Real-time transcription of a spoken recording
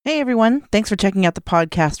Hey everyone, thanks for checking out the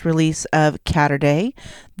podcast release of Caturday.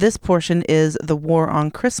 This portion is The War on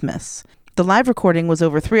Christmas. The live recording was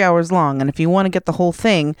over 3 hours long, and if you want to get the whole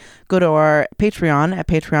thing, go to our Patreon at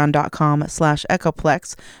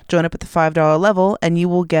patreon.com/echoplex, join up at the $5 level, and you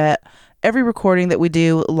will get every recording that we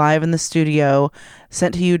do live in the studio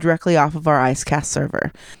sent to you directly off of our IceCast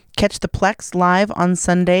server. Catch the Plex live on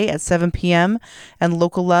Sunday at 7 p.m. and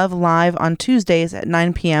Local Love live on Tuesdays at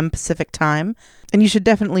 9 p.m. Pacific Time. And you should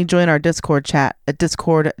definitely join our Discord chat at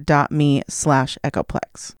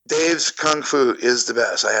discord.me/echoplex. Dave's Kung Fu is the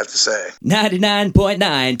best, I have to say.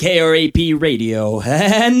 99.9 KRAP Radio.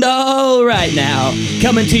 And all right now,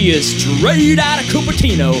 coming to you straight out of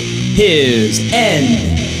Cupertino, here's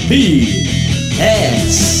NBS.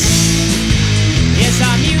 Is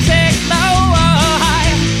our music low or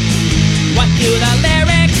high? What do the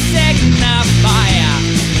lyrics signify?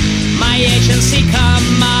 My agency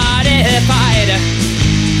commodified.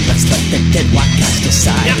 Let's let the dead white guys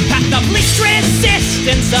decide. The path of least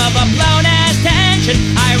resistance of a blown attention.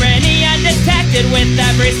 Irony undetected with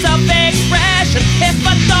every self-expression. If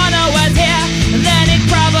Madonna was here, then he'd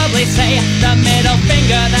probably say the middle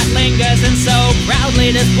finger that lingers and so proudly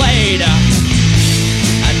displayed.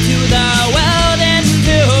 To the world and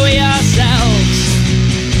to yourselves.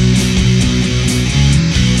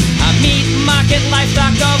 A meat market,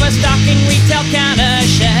 livestock, overstocking, retail counter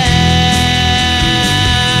shelves.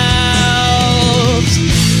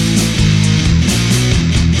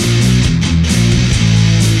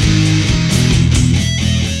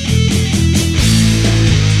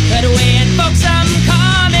 Could we invoke some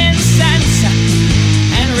common sense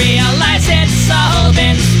and realize it's all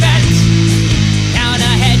been spent?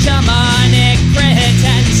 Hegemonic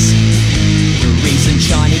pretense. The reason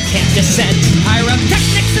Johnny can't dissent.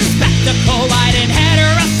 Pyrotechnics and spectacle, wide and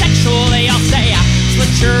heterosexually, I'll say.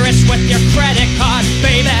 Slit your wrist with your credit card,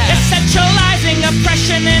 baby. Essentializing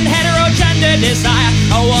oppression and heterogender desire.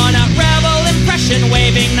 I want a rebel impression,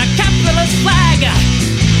 waving the capitalist flag.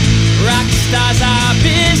 Rock stars are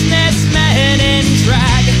businessmen in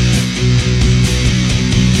drag.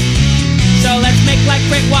 So let's make like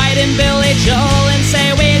Rick White and Billy Joel and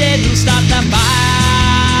say we didn't start the fire.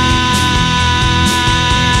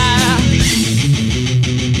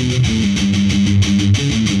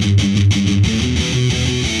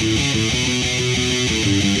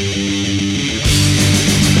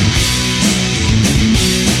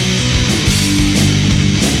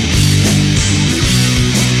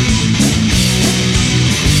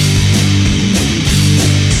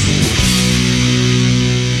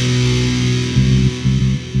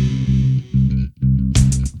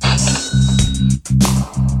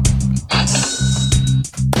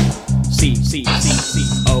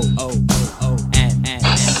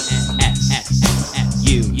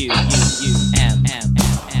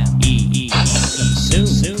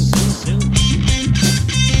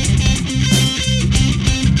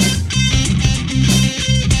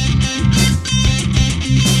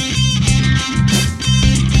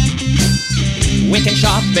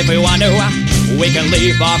 If we want to, we can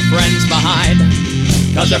leave our friends behind.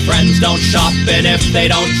 Cause our friends don't shop, and if they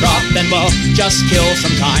don't drop, then we'll just kill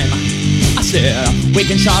some time. I said, we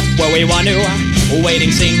can shop where we want to, waiting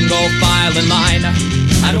single file in line.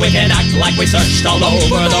 And we can act like we searched all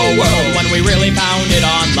over the world when we really found it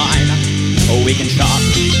online. We can shop.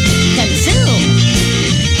 Consume.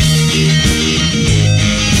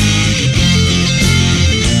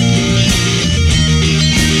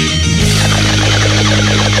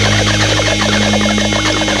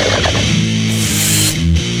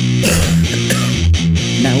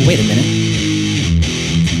 Now, wait a minute.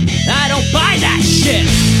 I don't buy that shit.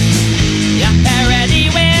 Yeah,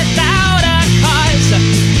 parody without a cause,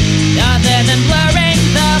 other than blurring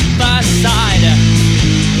the facade.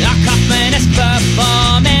 A Kaufmanist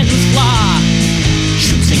performance flaw,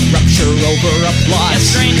 Choosing rupture over applause. a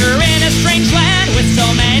stranger in a strange land with so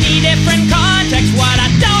many different contexts. What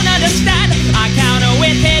I don't understand, I counter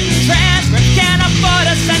with hidden transcripts. Can't afford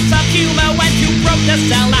a sense of humor when too broke to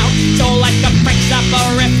sell out. So like a Frank Zappa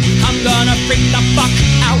riff, I'm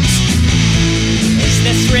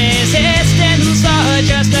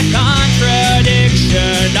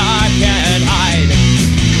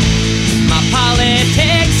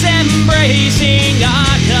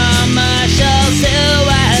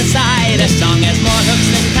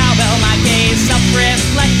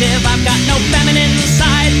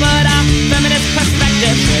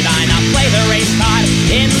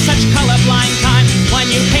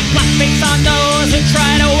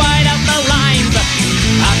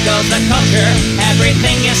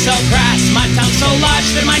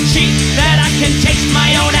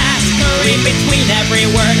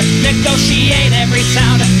negotiate every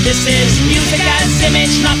sound. This is music as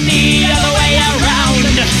image, not the other way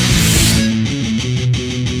around.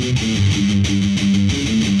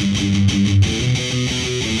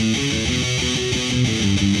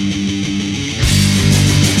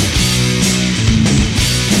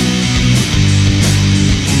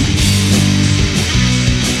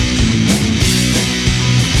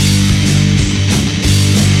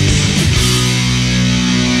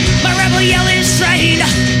 Yelling straight,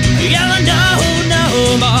 yelling no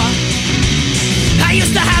more. I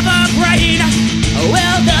used to have a brain,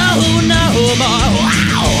 well no more.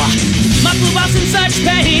 Wow, my blue balls in such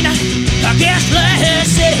pain, I guess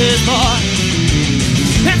less is more.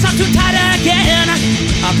 Pants are too tight again,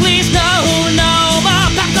 please no more.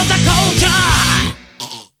 Back to the culture.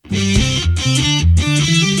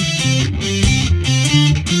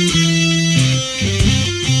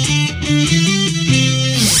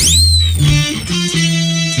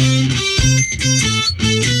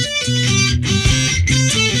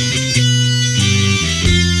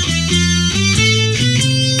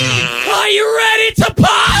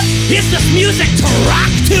 Is this music to rock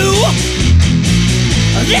to?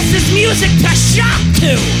 This is music to shock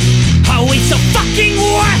to. Are we so fucking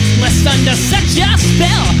worthless under such a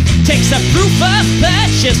spell? Takes a proof of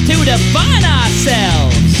purchase to define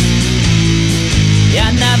ourselves.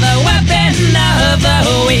 Another weapon of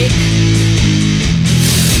the week.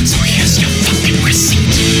 So here's your fucking receipt.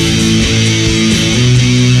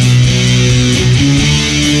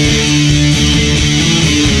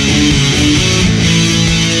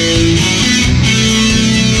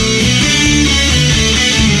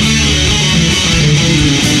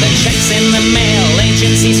 In the mail,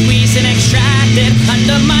 agency squeezed and extracted,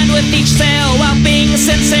 undermined with each sale while being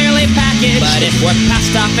sincerely packaged. But if we're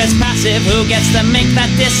passed off as passive, who gets to make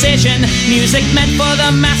that decision? Music meant for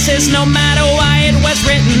the masses, no matter why it was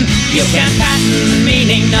written. You can't patent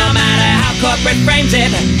meaning, no matter how corporate frames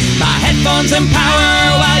it. My headphones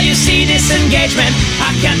empower while you see disengagement.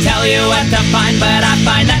 I can't tell you what to find, but I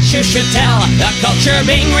find that you should tell. The culture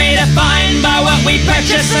being redefined by what we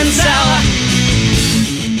purchase and sell.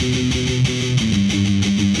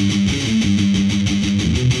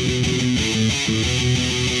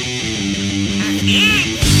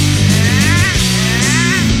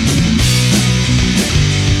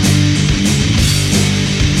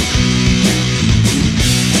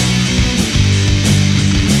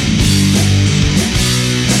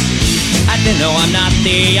 No, I'm not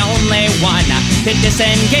the only one to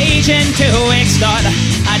disengage and to extort.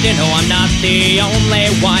 I do know I'm not the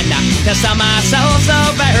only one to sell myself so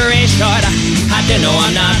very short. I do know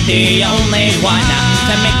I'm not the only one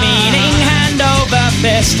to make meaning hand over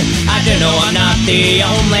fist. I do know I'm not the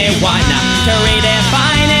only one to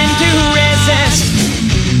redefine and to resist.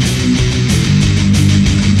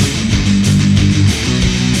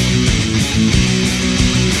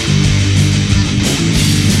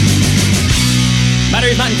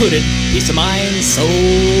 Batteries not included. Peace of mind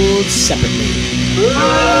sold separately.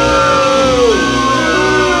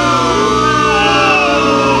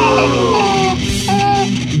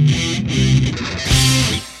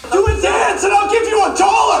 Do a dance and I'll give you $1.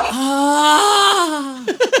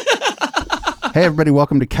 Hey everybody,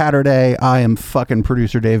 welcome to Caturday. I am fucking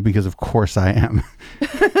producer Dave because of course I am.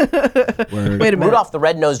 Wait a minute. Rudolph the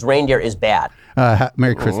Red-Nosed Reindeer is bad.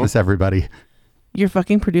 Merry Christmas, everybody. You're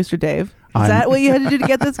fucking producer Dave. Is that what you had to do to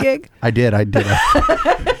get this gig? I did. I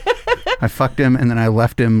fucked him and then I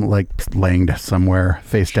left him like laying somewhere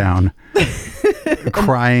face down,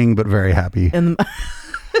 crying but very happy. And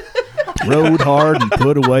Rode hard and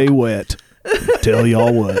put away wet. Tell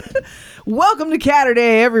y'all what. welcome to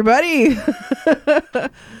Caturday, everybody.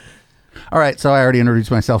 All right, so I already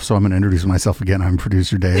introduced myself, so I'm going to introduce myself again. I'm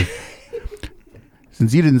producer Dave.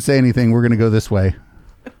 Since you didn't say anything, we're going to go this way.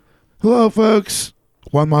 Hello, folks.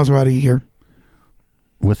 Juan Maserati here.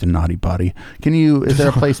 With a naughty body. Is there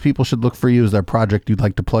a place people should look for you? Is there a project you'd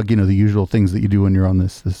like to plug? You know, the usual things that you do when you're on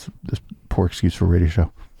this poor excuse for a radio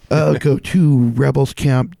show. Go to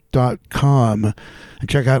rebelscamp.com and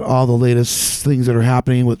check out all the latest things that are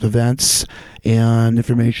happening with events and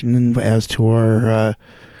information as to our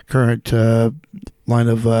current line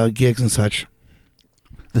of gigs and such.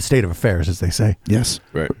 The state of affairs, as they say. Yes.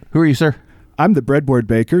 Right. Who are you, sir? I'm the breadboard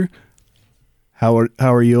baker. How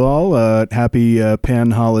are you all? Happy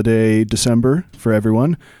Pan Holiday December for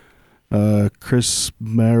everyone. Christmas,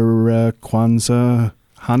 Kwanzaa,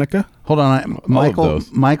 Hanukkah. Hold on,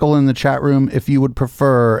 Michael in the chat room. If you would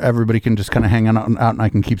prefer, everybody can just kind of hang out and I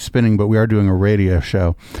can keep spinning. But we are doing a radio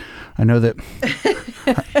show. I know that.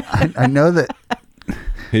 I know that.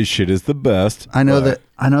 His shit is the best. I know that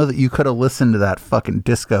you could have listened to that fucking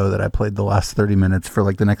disco that I played the last 30 minutes for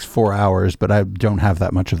like the next 4 hours, but I don't have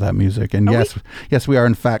that much of that music. And yes, we are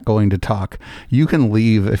in fact going to talk. You can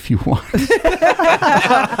leave if you want.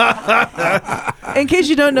 In case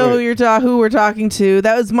you don't know who we're talking to,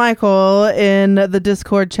 that was Michael in the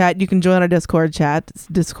Discord chat. You can join our Discord chat. It's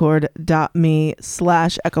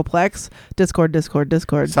discord.me/Echoplex.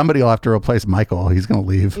 Discord. Somebody will have to replace Michael. He's going to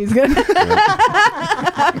leave. He's going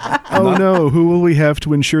Oh no, who will we have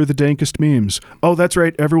to ensure the dankest memes? Oh, that's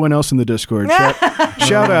right, everyone else in the Discord.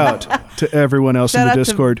 Shout out to everyone else in the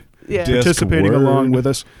Discord participating along with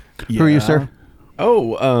us. Yeah. Who are you, sir?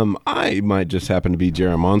 Oh, I might just happen to be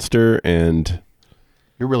Jerry Monster, and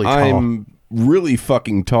you're really tall. I'm really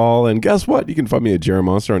fucking tall, and guess what? You can find me at Jerry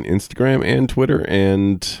Monster on Instagram and Twitter,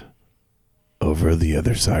 and over the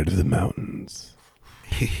other side of the mountains.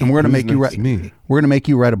 And we're gonna make you write. We're gonna make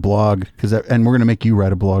you write a blog and we're gonna make you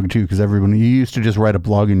write a blog too, because everyone, you used to just write a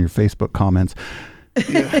blog in your Facebook comments.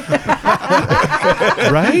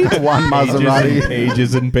 Right? Juan Maserati.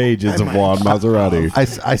 Pages and pages of Juan Maserati.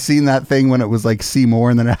 I seen that thing when it was like see more,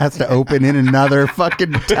 and then it has to open in another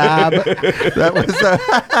fucking tab. That was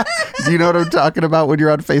do you know what I'm talking about when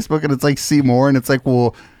you're on Facebook and it's like see more, and it's like,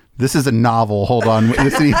 well, this is a novel. Hold on.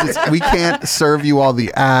 We can't serve you all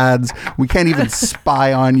the ads. We can't even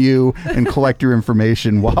spy on you and collect your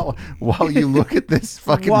information while you look at this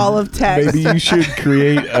fucking wall of text. Maybe you should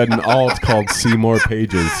create an alt called See More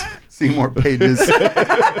Pages. See More Pages.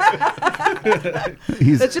 That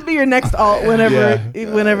should be your next alt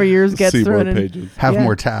whenever yours gets See thrown more in. pages. Have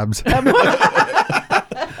more tabs. That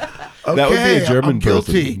would be a German I'm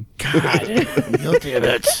guilty. person. God, I'm guilty of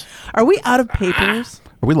it. Are we out of papers?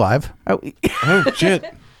 Are we live? Oh shit!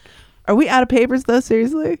 Are we out of papers though?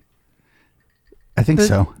 Seriously? I think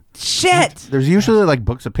so. Shit! There's usually like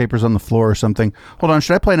books of papers on the floor or something. Hold on,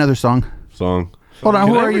 should I play another song? Hold on,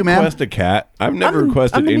 who are you, man? Request a cat. I've never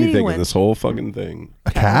requested the anything meeting in this whole fucking thing.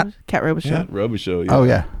 A cat? Cat Robo Show. Cat Robo Show. Yeah. Oh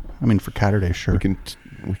yeah. I mean, for Caturday, sure. We can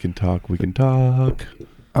talk. We can talk.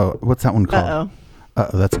 Oh, what's that one called?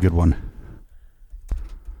 Uh-oh, that's a good one.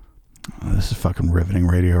 Oh, this is fucking riveting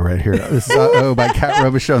radio right here. This is Uh-Oh by Cat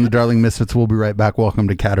Robo Show and the Darling Misfits. We'll be right back. Welcome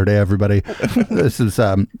to Caturday, everybody. This is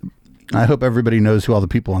I hope everybody knows who all the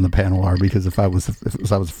people on the panel are, because if I was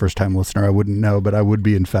a first time listener, I wouldn't know, but I would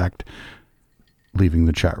be in fact leaving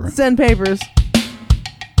the chat room. Send papers.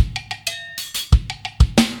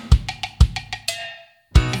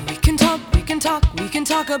 We can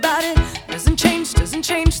talk about it. Doesn't change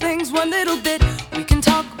things one little bit. We can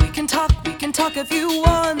talk if you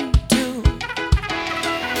want to. We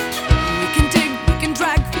can dig, we can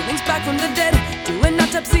drag feelings back from the dead. Do an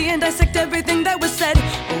autopsy and dissect everything that was said.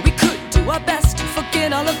 Or we could do our best to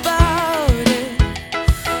forget all about it.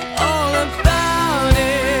 All about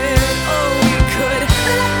it. Oh, we could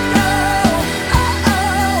let go.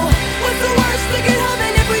 Oh, what's the worst that could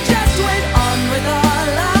happen if we just went on with our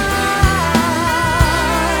lives?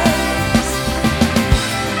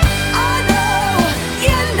 I know,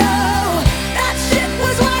 you know, that shit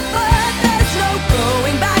was whack, but there's no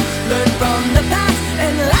going back. Learn from the past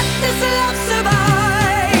and let this love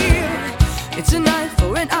survive. It's an eye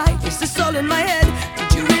for an eye, it's the soul in my head.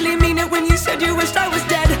 Did you really mean it when you said you wished I was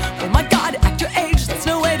dead? Oh my god, at your age, that's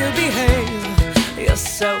no way to behave. You're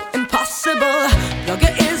so impossible. Plug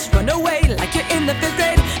your ears, run away like you're in the 5th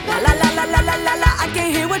grade. La la la la la la la la, I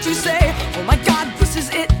can't hear what you say. Oh my god, this is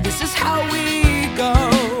it, this is how we go.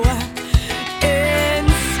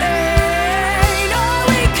 Insane. Oh,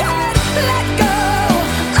 we could let go.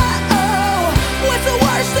 Uh-oh, what's the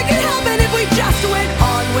worst that could happen if we just went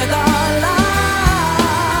on with our lives?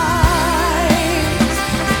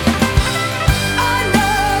 I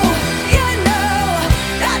know, you know,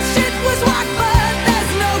 that shit was whack, but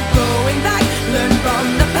there's no going back. Learn from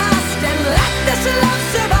the past and let this love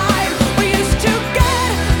survive. We used to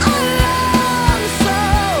get along so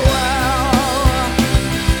well.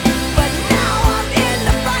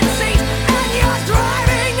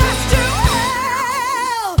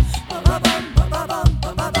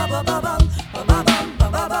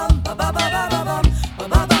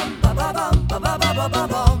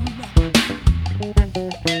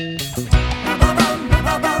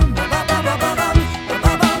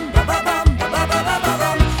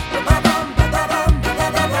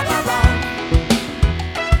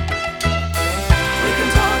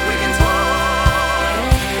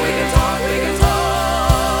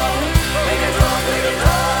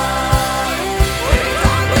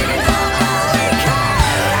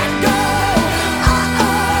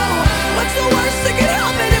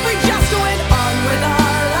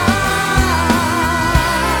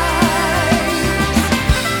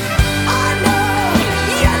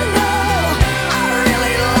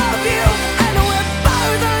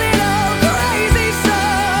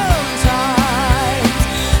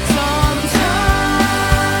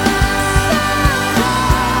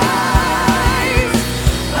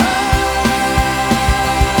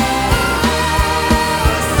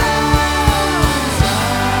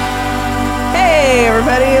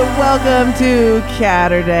 Welcome to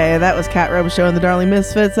Caturday. That was Cat Robo Show and the Darling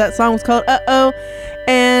Misfits. That song was called Uh-Oh.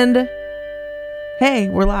 And hey,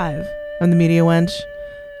 we're live. I'm the Media Wench.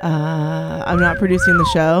 I'm not producing the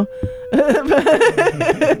show.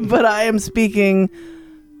 But I am speaking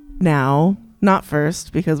now, not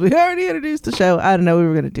first, because we already introduced the show. I don't know, we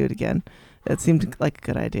were going to do it again. It seemed like a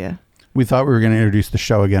good idea. We thought we were going to introduce the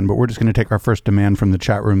show again, but we're just going to take our first demand from the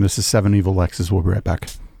chat room. This is 7 Evil Lexes. We'll be right back.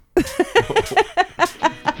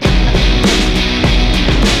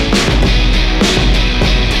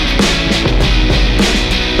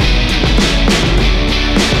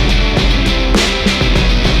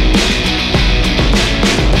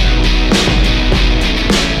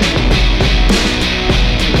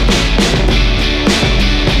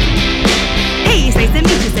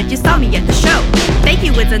 You saw me at the show. Thank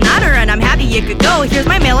you, it's an honor, and I'm happy you could go. Here's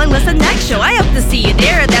my mail and listen next show. I hope to see you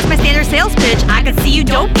there. That's my standard sales pitch. I can see you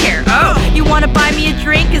don't care. Oh, you wanna buy me a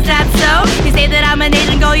drink? Is that so? You say that I'm an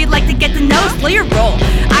Asian girl you'd like to get to know. Slow your roll.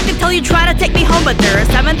 I can tell you try to take me home, but there are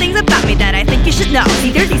 7 things about me that I think you should know.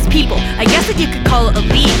 See, there's these people, I guess that you could call it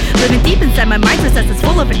elite, living deep inside my mind recess is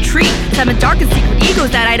full of intrigue. 7 dark and secret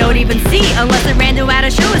egos that I don't even see, unless a rando at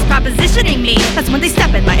a show is propositioning me. That's when they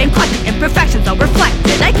step in my eclectic imperfections, all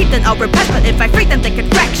reflected. I keep them all repressed, but if I freak them, they can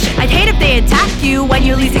fraction. I'd hate if they attack you when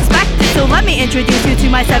you least expect it, so let me introduce you to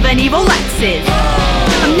my 7 evil Lexes.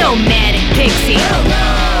 I'm no manic pixie,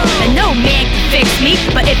 and no man can fix me,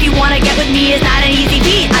 but if you wanna get with me, it's not an easy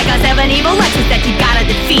feat. I got 7 evil Lexes that you gotta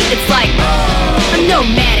defeat. It's like, I'm no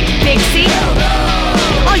manic pixie,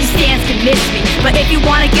 all you stands can miss me, but if you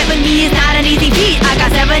wanna get with me, it's not an easy feat. I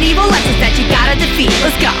got 7 evil Lexes that you gotta defeat.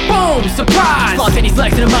 Let's go. Boom, surprise! Spontaneous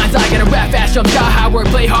flex in the mind's eye, gotta rap fast, jump sky high, work,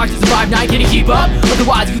 play hard to survive, night, can you keep up?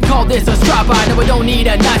 Otherwise you could call this a strap by. No, I don't need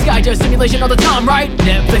a nice guy, just simulation all the time, right?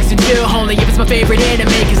 Netflix and chill, only if it's my favorite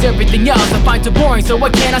anime, cause everything else I find too boring, so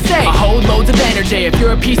what can I say? I hold loads of energy, if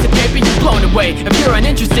you're a piece of paper, you're blown away. If you're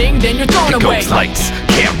uninteresting, then you're thrown away. It goes lights,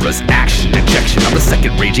 cameras, action, injection. I'm a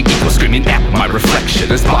second raging ego screaming at my reflection.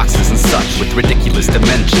 There's boxes and such with ridiculous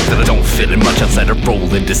dimensions that I don't fit in much outside of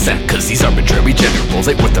roll and descent, cause these arbitrary gender roles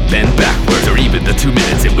ain't worth a bend backwards, or even the 2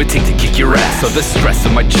 minutes it would take to kick your ass. So the stress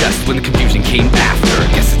in my chest when the confusion came after, I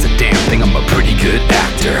guess it's a damn thing I'm a pretty good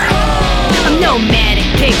actor. I'm no manic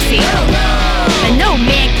pixie, and no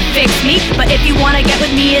man can fix me, but if you wanna get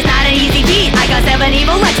with me, it's not an easy feat. I got 7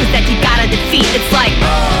 evil Lexes that you gotta defeat. It's like,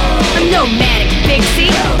 I'm no manic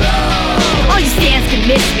pixie, all you stands can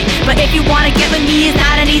miss me, but if you wanna get with me, it's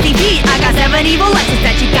not an easy feat. I got 7 evil Lexes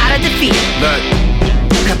that you gotta defeat. Look,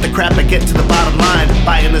 cut the crap and get to the bottom line.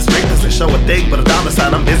 Buying this drink doesn't show a thing, but a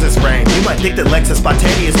domicile on business brain. You might think that Lex is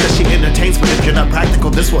spontaneous cause she entertains, but if you're not practical,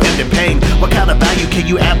 this will end in pain. What kind of value can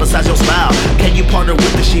you add besides your smile? Can you partner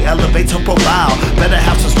with her? She elevates her profile. Better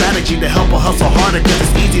have some strategy to help her hustle harder, cause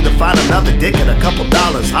it's easy to find another dick at a couple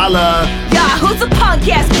dollars. Holla. Yeah, who's a punk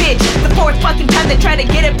ass bitch? The 4th fucking time they try to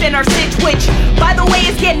get up in our cinch, which, by the way,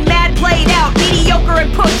 is getting mad played out. Mediocre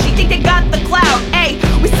and pushy, think they got the clout. Hey,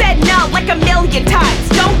 we said no like a million times.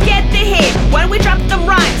 Don't get the hit when we drop them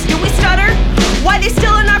rhymes. Do we stutter? Why they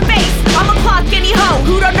still in our face? I'm a clock any hoe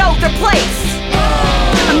who don't know their place.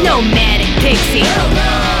 I'm no manic pixie,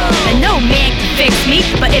 and no man can fix me,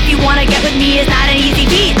 but if you wanna get with me, it's not an easy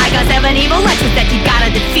feat. I got 7 evil Lexes that you gotta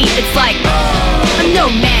defeat. It's like, I'm no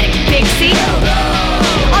manic pixie,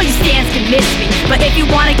 all you stands can miss me, but if you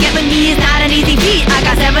wanna get with me, it's not an easy feat. I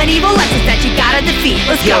got 7 evil Lexes that you gotta defeat.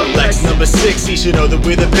 Let's go. Yo, Lex number 6, you should know that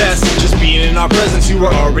we're the best. Just being in our presence, you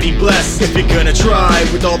are already blessed. If you're gonna try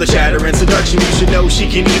with all the chatter and seduction, you should know she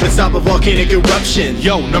can even stop a volcanic eruption.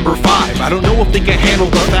 Yo, number 5, I don't know if they can handle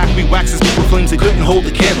the fact we wax as people flames they couldn't hold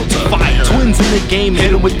a candle to fire. Twins in the game,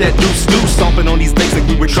 hit 'em with that deuce, stomping on these things like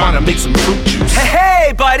we were trying to make some fruit juice.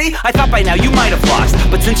 Hey, buddy, I thought by now you might have lost,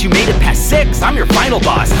 but since you made it past 6, I'm your final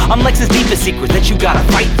boss. I'm Lex's deepest secret that you gotta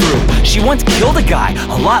fight through. She once killed a guy,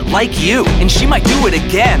 a lot like you, and she might do it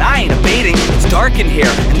again, I ain't abating. It's dark in here,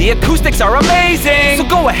 and the acoustics are amazing. So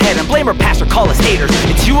go ahead and blame her past or call us haters.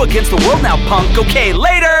 It's you against the world now, punk, okay,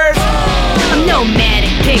 laters! I'm no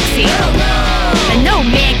manic pixie, and no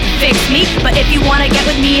man can fix me, but if you wanna get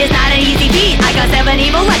with me, it's not an easy feat. I got 7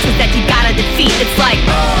 evil Lexes that you gotta defeat. It's like,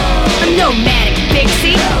 I'm no manic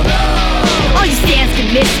pixie, all you stands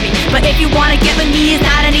can miss me, but if you wanna get with me, it's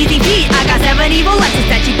not an easy feat. I got 7 evil Lexes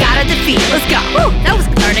that you gotta defeat. Let's go. Woo, that was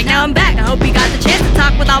cathartic. Now I'm back. I hope you got the chance to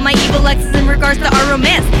talk with all my evil Lexes in regards to our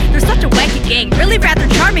romance. They're such a wacky gang, really rather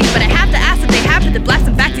charming, but I have to ask if they happen to blast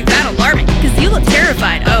some facts that alarming, cause you look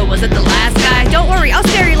terrified. Oh, was it the last guy? Don't worry, I'll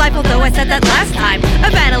spare your life, although I said that last time.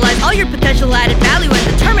 I've analyzed all your potential added value and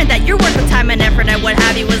determined that you're worth the time and effort and what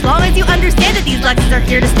have you, as long as you understand that these Lexes are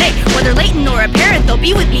here to stay. Whether latent or apparent, they'll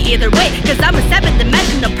be with me either way. Cause I'm a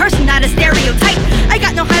 7th-dimensional person, not a stereotype. I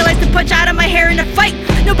got no highlights to punch out of my hair in a fight.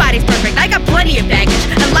 Nobody's perfect, I got plenty of baggage.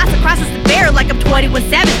 And lots of crosses to bear like I'm 21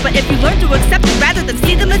 Savage. But if you learn to accept them rather than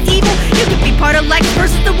see them as evil, you can be part of Lex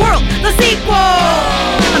versus the world, the sequel.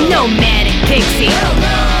 I'm no manic pixie,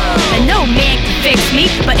 and no man can fix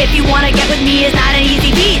me. But if you wanna get with me, it's not an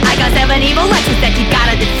easy feat. I got 7 evil Lexes that you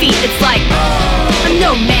gotta defeat. It's like, I'm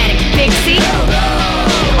no manic pixie.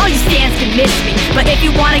 All you stands can miss me. But if you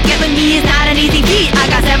wanna get with me, it's not an easy feat. I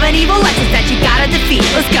got 7 evil Lexes that you gotta defeat.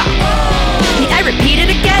 Let's go. Need I repeat it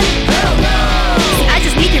again? See, I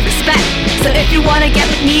just need your respect. So if you wanna get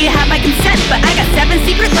with me, you have my consent. But I got 7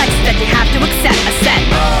 secret Lexes that you have to accept. I said,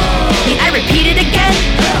 need I repeat it again?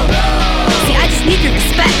 See, I just need your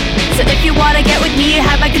respect. So if you wanna get with me, you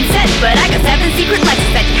have my consent. But I got 7 secret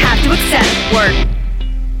Lexes that you have to accept. Word.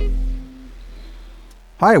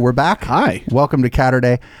 Hi, we're back. Hi. Welcome to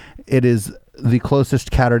Caturday. It is the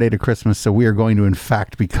closest Caturday to Christmas, so we are going to, in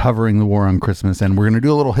fact, be covering the War on Christmas, and we're going to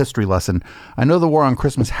do a little history lesson. I know the War on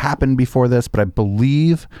Christmas happened before this, but I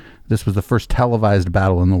believe this was the first televised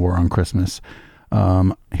battle in the War on Christmas.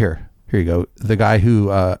 Here you go. The guy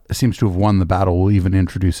who seems to have won the battle will even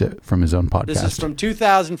introduce it from his own podcast. This is from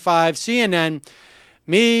 2005, CNN.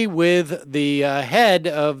 Me with the head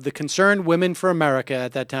of the Concerned Women for America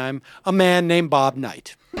at that time, a man named Bob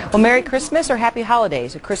Knight. Well, Merry Christmas or Happy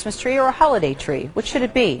Holidays, a Christmas tree or a holiday tree? Which should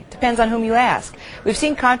it be? Depends on whom you ask. We've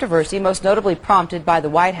seen controversy, most notably prompted by the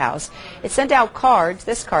White House. It sent out cards,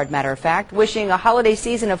 this card matter of fact, wishing a holiday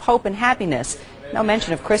season of hope and happiness. No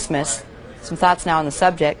mention of Christmas. Some thoughts now on the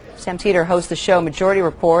subject. Sam Teeter hosts the show Majority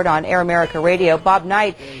Report on Air America Radio. Bob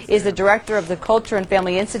Knight is the director of the Culture and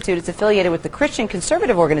Family Institute. It's affiliated with the Christian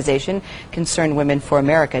conservative organization Concerned Women for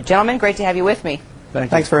America. Gentlemen, great to have you with me.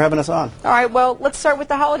 Thanks for having us on. All right, well, let's start with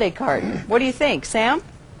the holiday card. What do you think, Sam?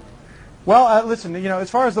 Well, listen, as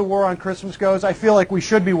far as the war on Christmas goes, I feel like we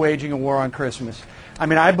should be waging a war on Christmas. I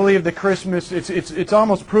mean, I believe that Christmas, it's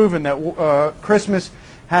almost proven that Christmas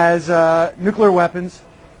has nuclear weapons,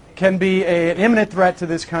 can be an imminent threat to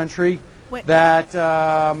this country, that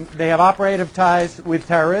they have operative ties with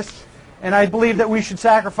terrorists, and I believe that we should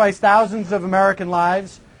sacrifice thousands of American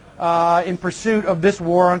lives in pursuit of this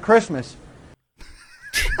war on Christmas.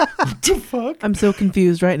 What the fuck? I'm so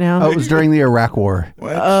confused right now. Oh, it was during the Iraq War.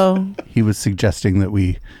 What? Oh. He was suggesting that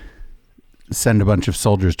we send a bunch of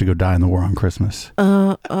soldiers to go die in the war on Christmas.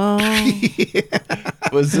 Was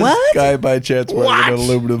this guy by chance wearing an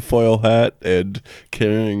aluminum foil hat and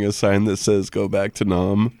carrying a sign that says "Go back to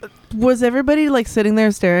Nam"? Was everybody like sitting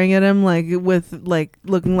there staring at him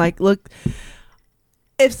looking like look?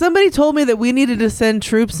 If somebody told me that we needed to send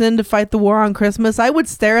troops in to fight the war on Christmas, I would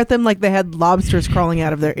stare at them like they had lobsters crawling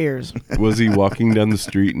out of their ears. Was he walking down the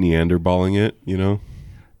street Neanderballing it,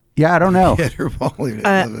 Yeah, I don't know. Neanderballing,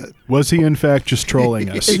 I love it. Was he in fact just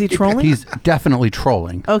trolling us? Is he trolling? He's definitely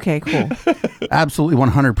trolling. Okay, cool. Absolutely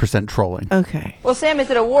 100% trolling. Okay. Well, Sam, is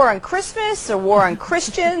it a war on Christmas, a war on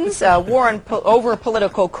Christians, a war on over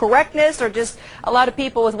political correctness, or just a lot of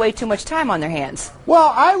people with way too much time on their hands?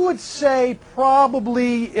 Well, I would say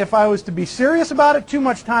probably, if I was to be serious about it, too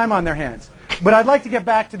much time on their hands. But I'd like to get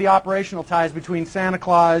back to the operational ties between Santa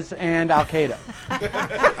Claus and Al-Qaeda.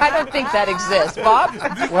 I don't think that exists. Bob?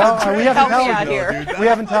 Well, we have Help me intelligence. out here. We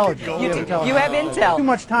have intelligence. You have intel. Too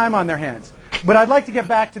much time on their hands. But I'd like to get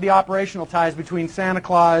back to the operational ties between Santa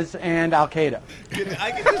Claus and Al-Qaeda.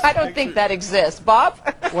 I don't think that exists. Bob?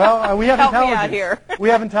 Well, we have Help intelligence. me out here. We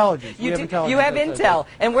have intelligence. You have intel.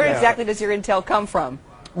 And where exactly does your intel come from?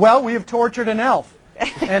 Well, we have tortured an elf.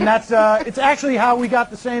 And that's it's actually how we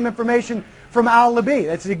got the same information from al-Libi.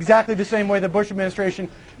 That's exactly the same way the Bush administration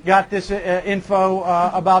got this info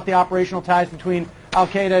about the operational ties between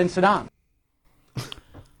Al-Qaeda and Saddam.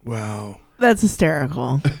 Wow. That's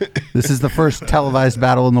hysterical. This is the first televised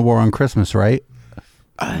battle in the war on Christmas, right?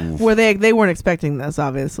 Where they weren't expecting this,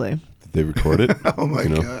 obviously. Did they record it? Oh my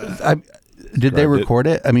God. Did they record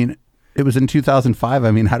it? I mean, it was in 2005.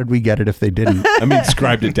 I mean, how did we get it if they didn't? I mean,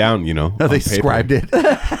 scribed it down, No, they scribed it.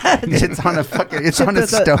 It's on a fucking. It's on a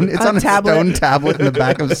stone. It's on a stone tablet in the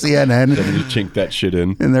back of CNN. Somebody chink that shit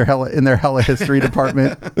in their hella history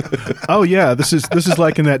department. Oh yeah, this is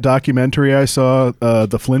like in that documentary I saw,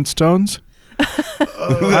 the Flintstones.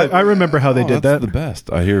 I remember how they did that. The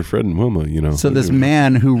best. I hear Fred and Wilma. So this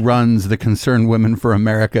man who runs the Concerned Women for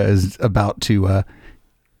America is about to.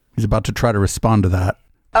 He's about to try to respond to that.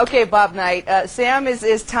 Okay, Bob Knight. Sam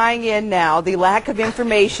is tying in now the lack of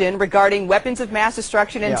information regarding weapons of mass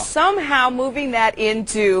destruction and somehow moving that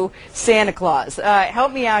into Santa Claus.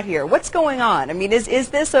 Help me out here. What's going on? I mean, is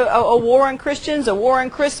this a war on Christians, a war on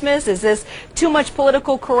Christmas? Is this too much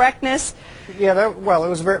political correctness? Yeah, well, it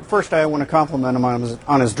was first I want to compliment him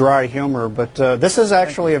on his dry humor, but this is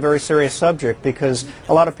actually a very serious subject because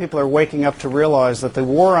a lot of people are waking up to realize that the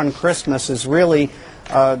war on Christmas is really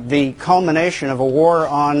the culmination of a war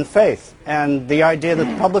on faith, and the idea that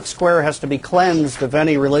the public square has to be cleansed of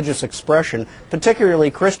any religious expression,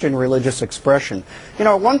 particularly Christian religious expression. You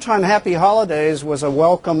know, at one time Happy Holidays was a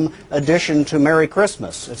welcome addition to Merry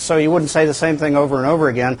Christmas, so you wouldn't say the same thing over and over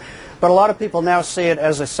again, but a lot of people now see it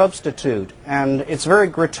as a substitute, and it's very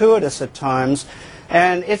gratuitous at times.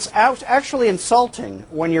 And it's actually insulting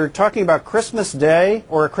when you're talking about Christmas Day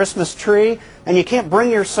or a Christmas tree, and you can't bring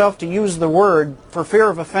yourself to use the word for fear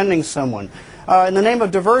of offending someone. In the name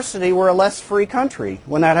of diversity, we're a less free country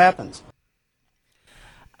when that happens.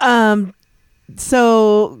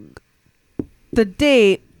 So the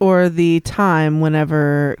date or the time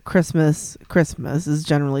whenever Christmas is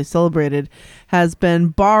generally celebrated has been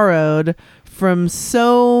borrowed from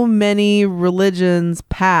so many religions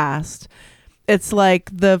past. It's like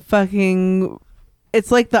the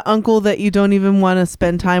uncle that you don't even want to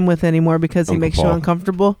spend time with anymore because he makes you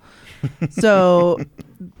uncomfortable. So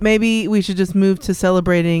maybe we should just move to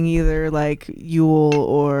celebrating either like Yule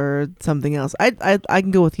or something else. I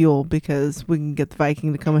can go with Yule because we can get the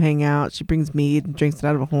Viking to come hang out. She brings mead and drinks it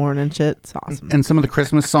out of a horn and shit. It's awesome. And some of the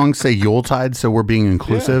Christmas songs say Yuletide, so we're being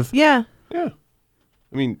inclusive. Yeah.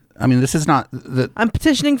 I mean, this is not the. I'm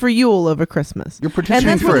petitioning for Yule over Christmas. You're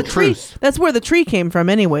petitioning for a truce. That's where the tree came from,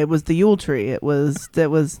 anyway. It was the Yule tree.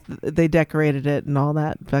 They decorated it and all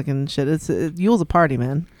that fucking shit. Yule's a party,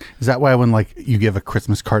 man. Is that why when like you give a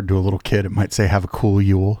Christmas card to a little kid, it might say "Have a cool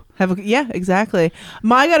Yule"? Yeah, exactly.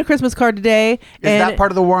 I got a Christmas card today. Is that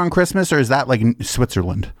part of the war on Christmas, or is that like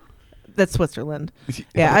Switzerland? That's Switzerland.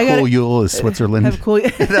 Yeah, I got cool Yule is Switzerland. Have a cool.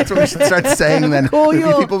 That's what we should start saying then. Cool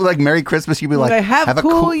Yule. People be like Merry Christmas. You'd be like, have a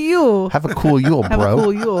cool Yule. Have a cool Yule, bro. Have a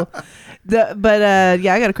cool Yule. I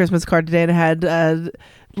got a Christmas card today and it had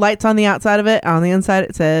lights on the outside of it. On the inside,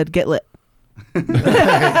 it said "Get lit."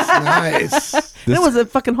 Nice. It was a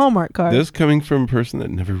fucking Hallmark card. This coming from a person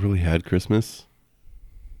that never really had Christmas.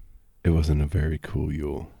 It wasn't a very cool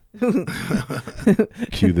Yule.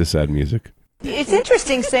 Cue the sad music. It's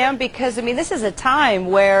interesting, Sam, because, this is a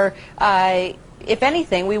time where, if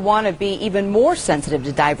anything, we want to be even more sensitive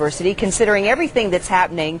to diversity, considering everything that's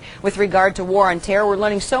happening with regard to war on terror. We're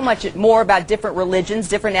learning so much more about different religions,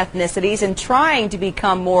 different ethnicities, and trying to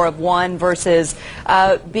become more of one versus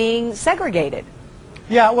being segregated.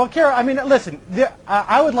 Yeah, well, Kara, listen,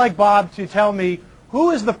 I would like Bob to tell me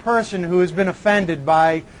who is the person who has been offended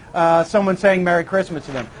by someone saying Merry Christmas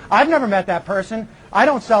to them. I've never met that person. I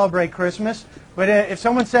don't celebrate Christmas, but if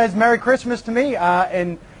someone says Merry Christmas to me,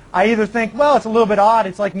 and I either think, well, it's a little bit odd,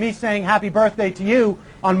 it's like me saying Happy Birthday to you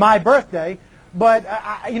on my birthday, but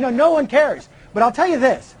no one cares. But I'll tell you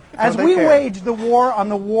this, as we wage the war on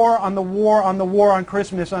the war on the war on the war on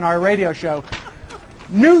Christmas on our radio show,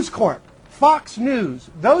 News Corp, Fox News,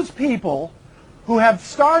 those people who have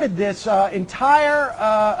started this entire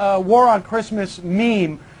war on Christmas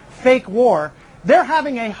meme, fake war, they're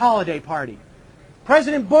having a holiday party.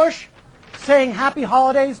 President Bush saying Happy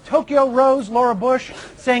Holidays, Tokyo Rose, Laura Bush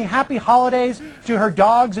saying Happy Holidays to her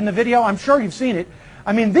dogs in the video. I'm sure you've seen it.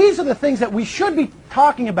 These are the things that we should be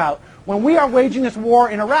talking about when we are waging this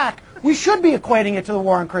war in Iraq. We should be equating it to the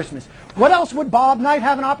war on Christmas. What else would Bob Knight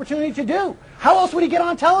have an opportunity to do? How else would he get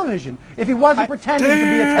on television if he wasn't pretending to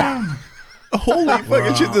be attacked? Holy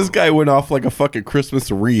fucking shit, this guy went off like a fucking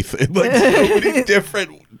Christmas wreath in like so many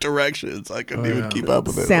different directions. I couldn't even keep up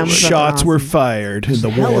with it. Shots were fired in the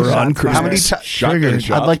war on Christmas. How many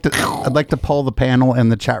I'd like to poll the panel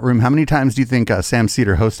and the chat room. How many times do you think Sam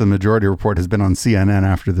Cedar, host of the Majority Report, has been on CNN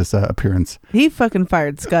after this appearance? He fucking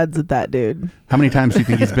fired scuds at that dude. How many times do you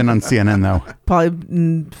think he's been on CNN, though?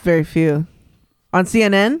 Probably very few. On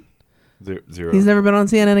CNN? Zero. He's never been on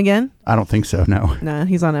CNN again? I don't think so, no. Nah,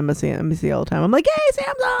 he's on NBC all the time. I'm like, hey,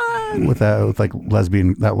 Sam's on! With like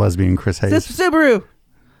lesbian Chris Hayes. Sister Subaru.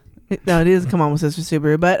 No, he doesn't come on with Sister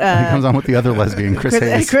Subaru, but... he comes on with the other lesbian, Chris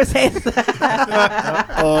Hayes. Chris Hayes.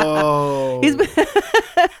 Oh.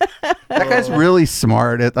 That guy's really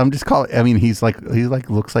smart. I'm just calling... he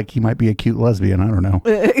looks like he might be a cute lesbian. I don't know.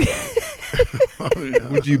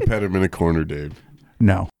 Would you pet him in a corner, Dave?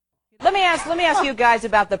 No. Let me me ask you guys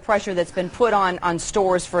about the pressure that's been put on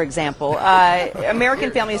stores, for example.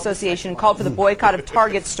 American Family Association called for the boycott of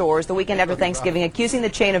Target stores the weekend after Thanksgiving, accusing the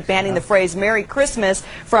chain of banning the phrase Merry Christmas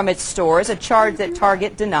from its stores, a charge that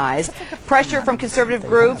Target denies. Pressure from conservative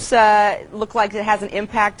groups look like it has an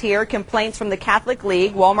impact here. Complaints from the Catholic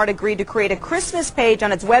League. Walmart agreed to create a Christmas page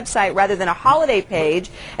on its website rather than a holiday page.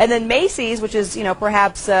 And then Macy's, which is,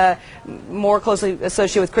 perhaps more closely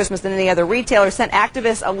associated with Christmas than any other retailer, sent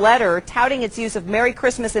activists a letter touting its use of Merry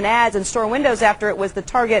Christmas in ads and store windows after it was the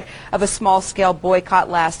target of a small-scale boycott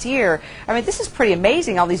last year. I mean, this is pretty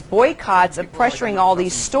amazing, all these boycotts of pressuring all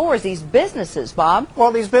these stores, these businesses, Bob.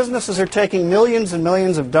 Well, these businesses are taking millions and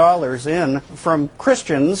millions of dollars in from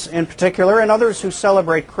Christians in particular and others who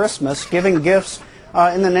celebrate Christmas, giving gifts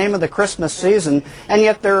in the name of the Christmas season, and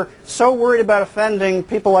yet they're so worried about offending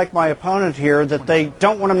people like my opponent here that they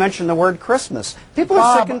don't want to mention the word Christmas. People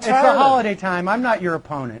are sick and tired. It's a holiday time. I'm not your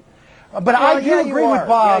opponent. But I do agree with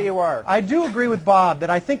Bob. Yeah, you are. I do agree with Bob that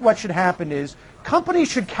I think what should happen is companies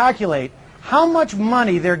should calculate how much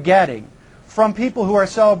money they're getting from people who are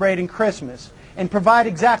celebrating Christmas and provide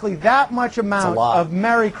exactly that much amount of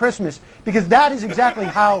Merry Christmas, because that is exactly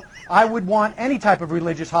how I would want any type of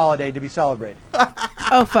religious holiday to be celebrated.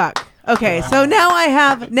 Oh, fuck. Okay, so now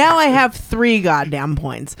I have 3 goddamn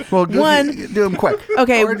points. Well, one, do them quick.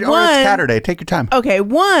 Okay, or it's one. Saturday. Take your time. Okay,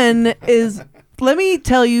 one is, let me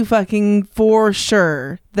tell you fucking for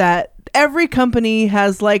sure that every company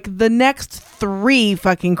has like the next 3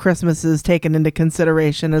 fucking Christmases taken into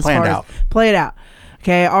consideration as Planned far out. as played out.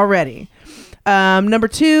 Okay, already. Number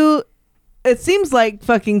 2, it seems like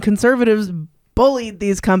fucking conservatives bullied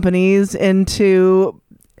these companies into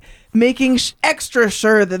making extra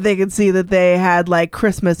sure that they could see that they had like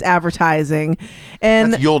Christmas advertising.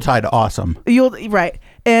 And That's Yuletide awesome. Right.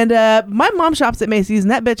 And my mom shops at Macy's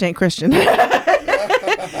and that bitch ain't Christian.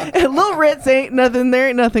 Little Ritz ain't nothing. There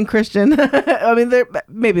ain't nothing Christian. I mean, there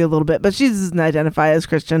maybe a little bit, but she doesn't identify as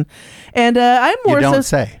Christian. And I'm more. You don't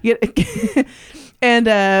say. And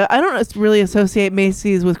I don't really associate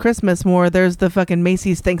Macy's with Christmas more. There's the fucking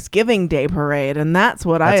Macy's Thanksgiving Day Parade, and that's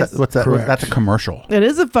what What's that? That's a commercial. It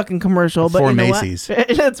is a fucking commercial, but For you know Macy's. what?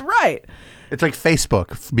 That's right. It's like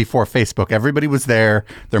Facebook. Before Facebook, everybody was there.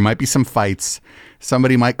 There might be some fights.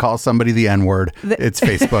 Somebody might call somebody the N-word. It's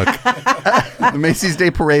Facebook. The Macy's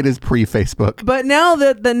Day Parade is pre-Facebook. But now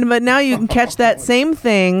now you can catch that same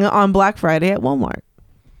thing on Black Friday at Walmart.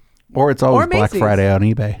 Or it's always Black Macy's. Friday on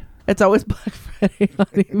eBay. It's always Black Friday on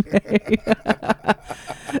eBay.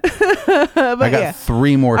 But I got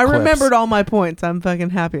 3 more I clips. remembered all my points. I'm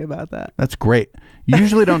fucking happy about that. That's great. You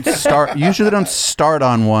usually don't start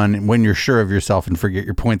on one when you're sure of yourself and forget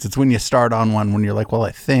your points. It's when you start on one when you're like, well,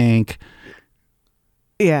 I think.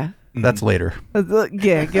 Yeah. That's later.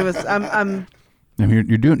 Yeah, give us. I mean,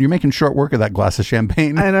 you're making short work of that glass of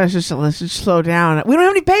champagne. I know. Let's just slow down. We don't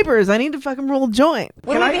have any papers. I need to fucking roll a joint.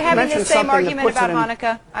 Would we be having the same argument about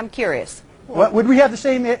Hanukkah? I'm curious. What, would we have the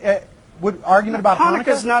same argument about Hanukkah?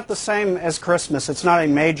 Hanukkah's not the same as Christmas. It's not a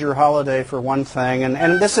major holiday for one thing,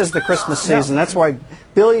 and this is the Christmas season. That's why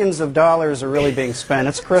billions of dollars are really being spent.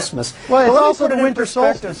 It's Christmas. Well, it's let me also put it the in winter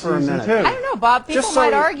perspective solstice for a season, minute. too. I don't know, Bob. People Just so might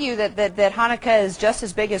you- argue that Hanukkah is just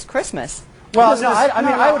as big as Christmas. Well, no,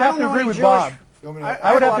 I would have to agree with Bob.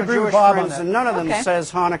 I would have to agree with Bob on that. And none of them Okay.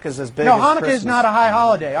 says Hanukkah's as big No, as Hanukkah Christmas. is not a high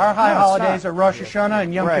holiday. Our high No, it's holidays not. are Rosh Hashanah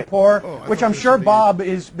and Yom Right. Kippur, which I'm sure Bob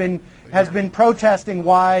has been protesting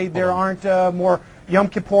why there aren't more Yom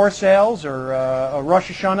Kippur sales or Rosh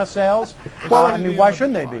Hashanah sales. Well, I mean, why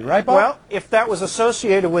shouldn't they be, right, Bob? Well, if that was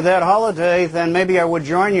associated with that holiday, then maybe I would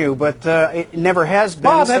join you, but it never has been.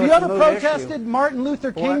 Bob, so have you it's a ever moot protested issue. Martin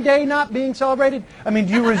Luther King Day not being celebrated? I mean,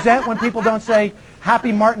 do you resent when people don't say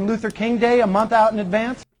Happy Martin Luther King Day a month out in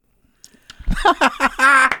advance?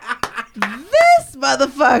 This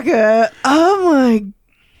motherfucker. Oh my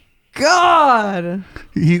God.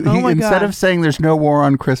 Instead of saying there's no war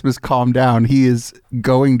on Christmas, calm down. He is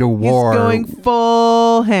going to war. He's going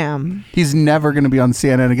full ham. He's never going to be on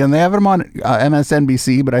CNN again. They have him on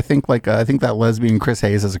MSNBC, but I think that lesbian Chris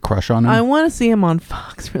Hayes has a crush on him. I want to see him on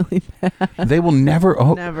Fox really bad. They will never.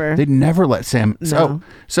 Oh, Never. They'd never let Sam. No.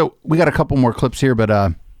 So we got a couple more clips here,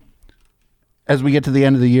 but as we get to the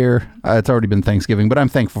end of the year, it's already been Thanksgiving, but I'm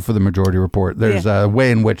thankful for the Majority Report. There's a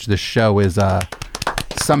way in which this show is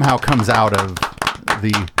somehow comes out of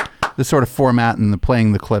the sort of format and the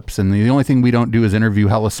playing the clips, and the only thing we don't do is interview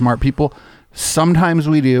hella smart people. Sometimes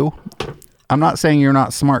we do. I'm not saying you're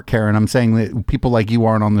not smart, Karen. I'm saying that people like you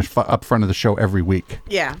aren't on the up front of the show every week.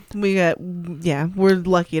 Yeah, we're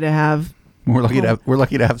lucky to have We're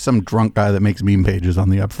lucky to have some drunk guy that makes meme pages on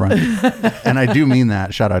the upfront. And I do mean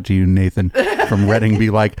that. Shout out to you, Nathan from Reading. Be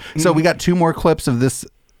like. So we got 2 more clips of this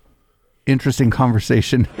interesting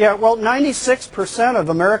conversation. Yeah, well, 96% of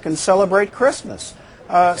Americans celebrate Christmas.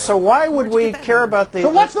 So why would we care about the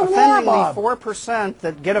what's the war, offending Bob? the 4%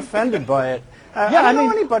 that get offended by it? Yeah, I don't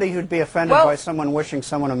know anybody who'd be offended by someone wishing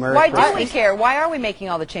someone a Merry Why Christmas. do we care? Why are we making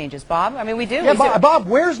all the changes, Bob? I mean, we do. Yeah, Bob,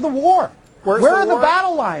 where's the war? Where are the war?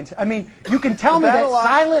 battle lines? I mean, you can tell me that battle line-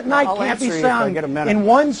 Silent Night I'll can't be answer you if I sung get a minute. in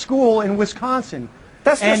one school in Wisconsin.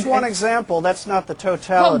 That's just And- one and- example. That's not the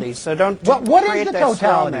totality. Well, So don't what create is the that straw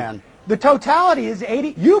totality? man. The totality is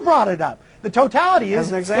 80. You brought it up. The totality As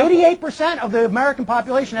is an example. 88% of the American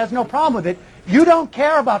population has no problem with it. You don't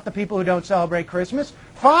care about the people who don't celebrate Christmas.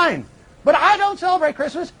 Fine. But I don't celebrate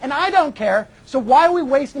Christmas, and I don't care. So why are we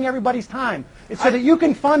wasting everybody's time? It's so that you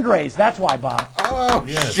can fundraise. That's why, Bob. Oh,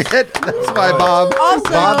 shit. That's why Bob.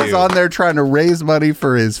 Also- Bob's on there trying to raise money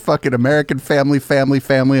for his fucking American family,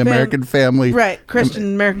 American family. Right.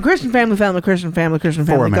 Christian family. For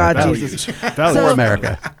God, America. Jesus. For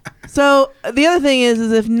America. So the other thing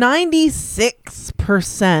is if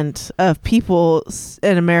 96% of people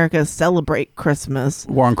in America celebrate Christmas,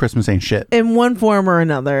 War on Christmas ain't shit. in one form or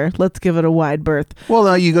another, let's give it a wide berth. Well,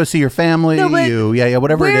 no, you go see your family, No, but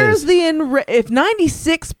whatever it Where's is. if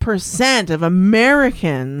 96% of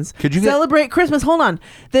Americans celebrate Christmas, hold on,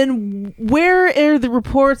 then where are the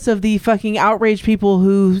reports of the fucking outraged people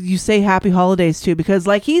who you say happy holidays to? Because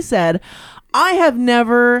like he said, I have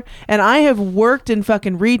never, and I have worked in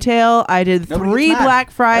fucking retail. I did Nobody 3 gets mad.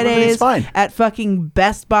 Black Fridays Everybody's fine. at fucking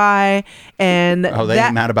Best Buy, and Oh, they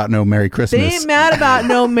ain't mad about no Merry Christmas. They ain't mad about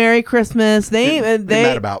no Merry Christmas. They They're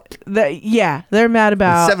mad about yeah, they're mad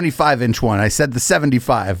about the 75-inch one. I said the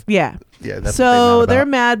 75. yeah. Yeah, that's So what they're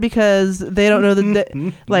mad because they don't know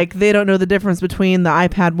they don't know the difference between the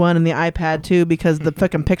iPad 1 and the iPad 2 because the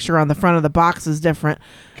fucking picture on the front of the box is different.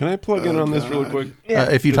 Can I plug in on this really quick?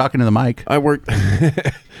 If you're talking to the mic. I worked.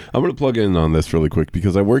 I'm going to plug in on this really quick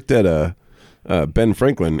because I worked at Ben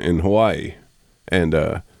Franklin in Hawaii, and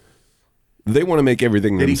they want to make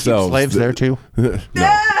everything Did he keep themselves. slaves there too? No.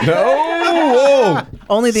 Whoa.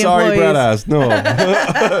 Only the Sorry, employees. Brad ass. No.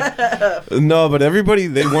 No, but everybody,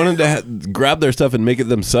 they wanted to grab their stuff and make it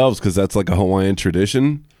themselves because that's like a Hawaiian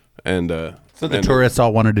tradition. And so the tourists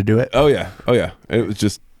all wanted to do it? Oh, yeah. Oh, yeah. It was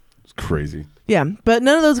just crazy. Yeah, but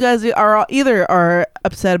none of those guys are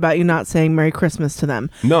upset about you not saying Merry Christmas to them.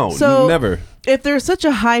 No, so never. If there's such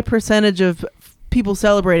a high percentage of people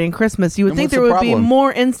celebrating Christmas, you would Then think what's there the would be problem?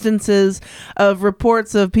 more instances of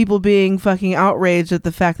reports of people being fucking outraged at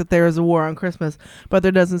the fact that there is a war on Christmas, but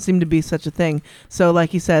there doesn't seem to be such a thing. So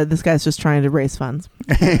like you said, this guy's just trying to raise funds.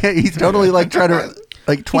 He's totally like trying to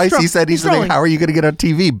like twice he said he's trolling. like, how are you going to get on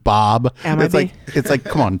TV, Bob? Am I it's like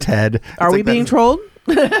come on, Ted. Are we being trolled?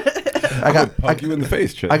 I got punk you in the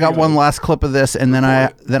face, Chet. I got one last clip of this, and then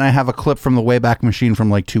I have a clip from the Wayback Machine from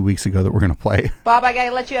like 2 weeks ago that we're gonna play. Bob, I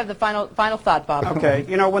gotta let you have the final thought, Bob. Okay,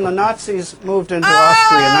 you know, when the Nazis moved into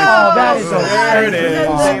Austria in that is there it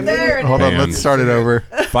is. Hold on, let's start it over.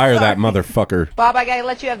 Fire that motherfucker. Bob, I gotta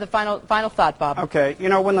let you have the final thought, Bob. Okay, you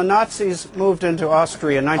know, when the Nazis moved into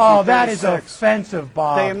Austria in Oh, that is 1936, offensive,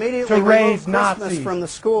 Bob. they immediately to raise removed Christmas Nazis from the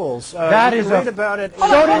schools. That you is can read a- about it.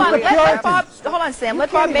 Hold in on, the hold on. Maria Let Bob. Trapp- Hold on, Sam. You Let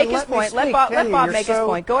can't Bob make even his let me point. Let speak, Bob can you? You're make his so-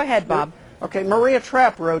 point. Go ahead, Bob. Okay, Maria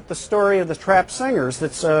Trapp wrote the story of the Trapp singers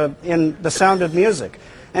that's in The Sound of Music.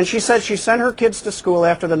 And she said she sent her kids to school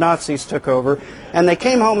after the Nazis took over, and they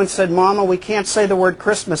came home and said, Mama, we can't say the word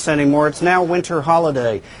Christmas anymore. It's now winter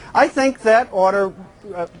holiday. I think that ought to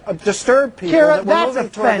disturb people Kira, that we're that's moving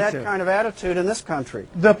toward that offensive. kind of attitude in this country.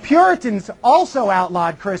 The Puritans also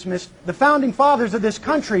outlawed Christmas. The founding fathers of this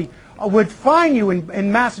country would fine you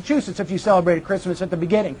in Massachusetts if you celebrated Christmas at the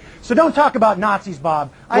beginning. So don't talk about Nazis, Bob.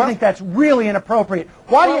 I Well- think that's really inappropriate.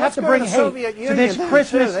 Why do you have let's to go bring to the hate Soviet to Union this then,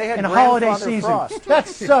 Christmas too. They had and holiday Grandfather season? Frost.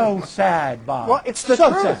 That's so sad, Bob. Well, it's the so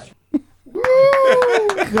truth. sad.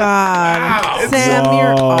 God, Sam,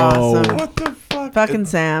 you're awesome. What the fuck? Fucking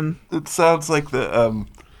Sam. It sounds like the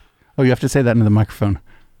Oh, you have to say that into the microphone.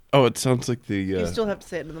 Oh, it sounds like the You still have to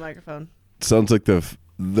say it into the microphone. sounds like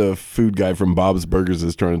the food guy from Bob's Burgers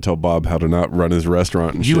is trying to tell Bob how to not run his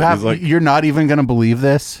restaurant and You shit. have He's like, you're not even gonna believe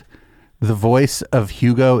this. The voice of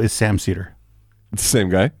Hugo is Sam Cedar. it's the same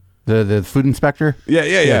guy. The food inspector.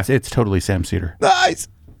 Yeah. It's totally Sam Cedar. Nice.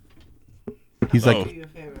 He's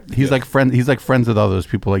like friends with all those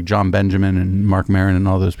people like John Benjamin and Mark Maron and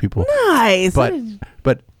all those people. Nice.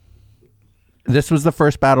 But this was the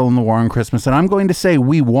first battle in the war on Christmas, and I'm going to say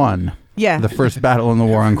we won. Yeah. The first battle in the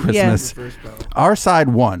war on Christmas. Our side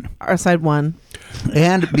won. Our side won.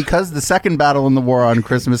 And because the second battle in the War on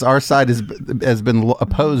Christmas, our side has been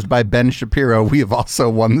opposed by Ben Shapiro, we have also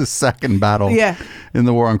won the second battle in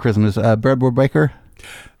the War on Christmas. Breadboard Baker?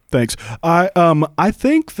 Thanks. I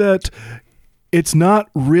think that it's not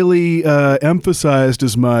really emphasized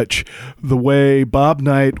as much the way Bob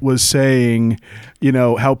Knight was saying,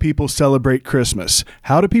 how people celebrate Christmas.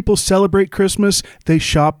 How do people celebrate Christmas? They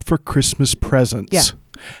shop for Christmas presents. Yeah.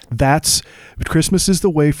 Christmas is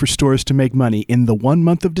the way for stores to make money. In the 1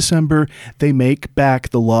 month of December, they make back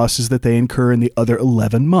the losses that they incur in the other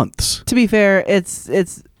 11 months. To be fair, it's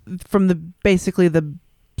from basically the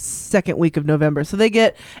second week of November. So they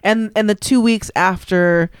get and the 2 weeks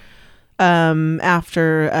after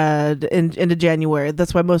into January.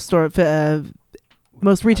 That's why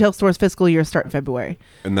most retail stores' fiscal year start in February.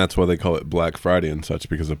 And that's why they call it Black Friday and such,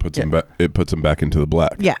 because it puts them back. It puts them back into the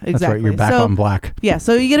black. Yeah, exactly. That's right. You're back on black. Yeah,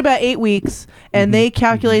 so you get about 8 weeks, and they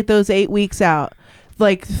calculate those 8 weeks out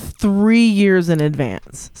like 3 years in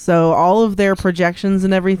advance. So all of their projections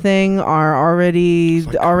and everything are already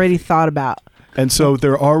thought about. And so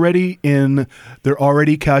they're already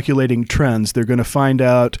calculating trends. They're going to find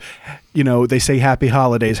out, they say Happy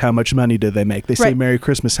Holidays, how much money do they make? They say Merry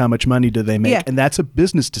Christmas, how much money do they make? Yeah. And that's a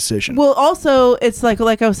business decision. Well, also, it's like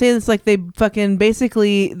I was saying, it's like they fucking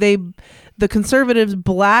basically, the conservatives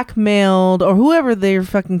blackmailed, or whoever they're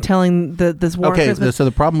fucking telling this war on Christmas. So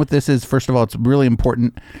the problem with this is, first of all, it's really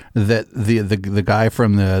important that the guy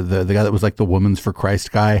from the guy that was like the Women's for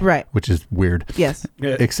Christ guy, right? Which is weird. Yes.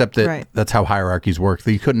 Except that that's how hierarchies work.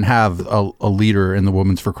 That you couldn't have a leader in the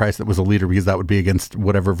Women's for Christ that was a leader, because that would be against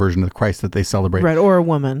whatever version of Christ that they celebrate. Right, or a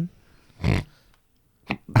woman.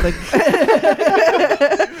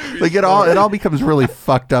 Like it all becomes really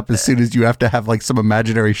fucked up as soon as you have to have like some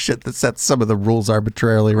imaginary shit that sets some of the rules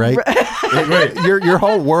arbitrarily, right? Right. Your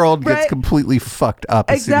whole world gets completely fucked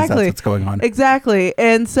up as soon as that's what's going on. Exactly.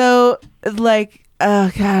 And so like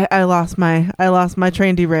God, I lost my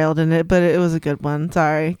train derailed in it, but it was a good one.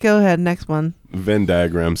 Sorry. Go ahead, next one. Venn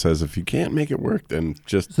diagram says if you can't make it work, then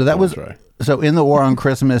just so that was try. So in the War on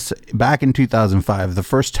Christmas back in 2005, the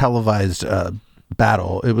first televised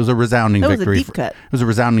battle, it was a resounding victory. Was a deep cut. It was a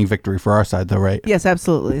resounding victory for our side, though, right? Yes,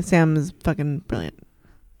 absolutely. Sam is fucking brilliant.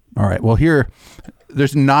 All right. Well, here,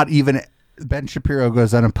 there's not even Ben Shapiro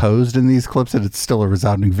goes unopposed in these clips, and it's still a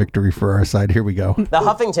resounding victory for our side. Here we go. The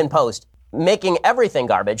Huffington Post making everything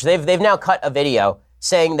garbage. They've now cut a video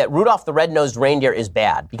saying that Rudolph the Red-Nosed Reindeer is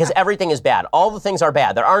bad because everything is bad. All the things are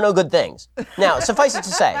bad. There are no good things. Now, suffice it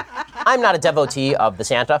to say, I'm not a devotee of the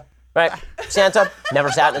Santa. Right? Santa never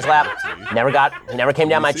sat in his lap, never came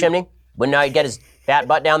down my chimney. Wouldn't know he'd get his fat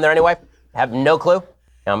butt down there anyway. Have no clue.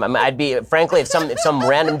 I'd be, frankly, if some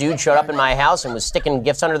random dude showed up in my house and was sticking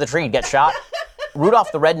gifts under the tree, he'd get shot.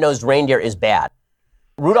 Rudolph the Red-Nosed Reindeer is bad.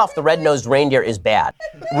 Rudolph the Red-Nosed Reindeer is bad.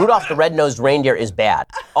 Rudolph the Red-Nosed Reindeer is bad.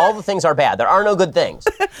 All the things are bad. There are no good things.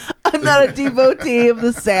 I'm not a devotee of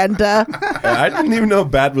the Santa. I didn't even know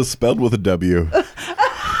bad was spelled with a W.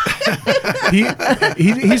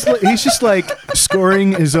 He's just like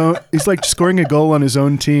scoring his own. He's like scoring a goal on his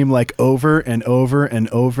own team, like over and over and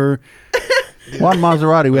over. Juan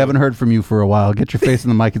Maserati, we haven't heard from you for a while. Get your face in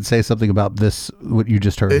the mic and say something about this, what you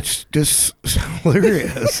just heard. It's just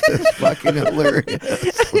hilarious. It's fucking hilarious.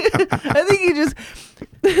 I think he just...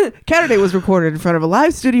 Caturday was recorded in front of a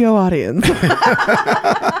live studio audience. Dude,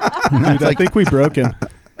 I think we broke him.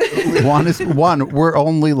 We're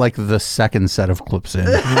only like the second set of clips in.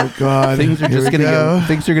 Oh God! Things are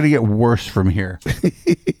gonna get worse from here.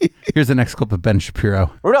 Here's the next clip of Ben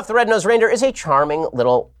Shapiro. Rudolph the Red-Nosed Reindeer is a charming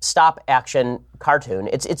little stop-action cartoon.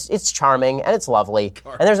 It's charming and it's lovely,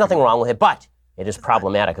 and there's nothing wrong with it. But it is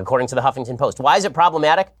problematic, according to the Huffington Post. Why is it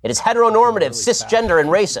problematic? It is heteronormative, cisgender, and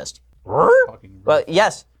racist. Well,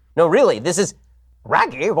 yes. No, really. This is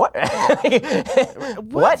raggy. What?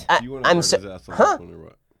 What? I'm so. Huh?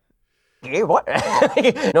 What?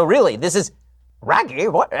 No, really, this is raggy.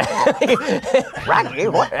 What? Raggy.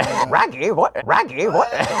 What? Raggy. What? Raggy.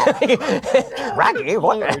 What? Raggy.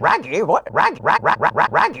 What? Raggy. What?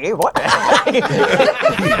 Raggy. What?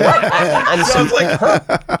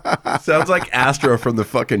 Sounds like Astro from the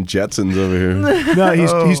fucking Jetsons over here. No,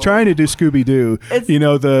 he's trying to do Scooby Doo. You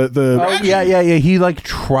know the. Oh, yeah. He like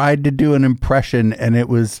tried to do an impression, and it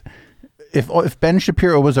was. If Ben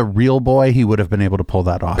Shapiro was a real boy, he would have been able to pull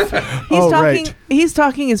that off. He's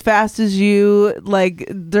talking as fast as you, like,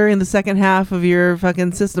 during the second half of your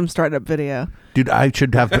fucking system startup video. Dude, I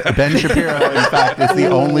should have... Ben Shapiro, in fact, is the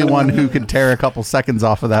only one who could tear a couple seconds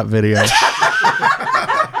off of that video.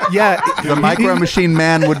 Yeah. The Micro Machine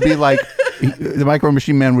Man would be like... the Micro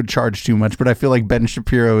Machine Man would charge too much, but I feel like Ben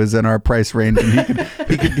Shapiro is in our price range, and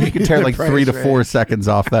he could tear like 3 to 4 seconds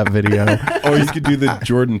off that video. Or you could do the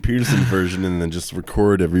Jordan Peterson version and then just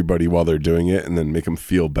record everybody while they're doing it, and then make them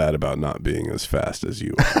feel bad about not being as fast as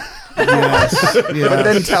you are. Yes. Yeah. But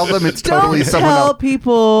then tell them it's totally Don't someone tell else.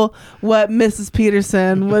 people what Mrs.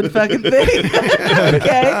 Peterson would fucking think.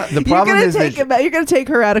 Okay, The problem is that you're gonna take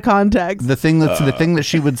her out of context. the thing that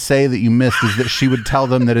she would say that you missed is that she would tell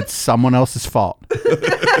them that it's someone else's fault.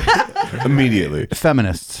 Immediately.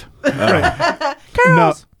 Feminists.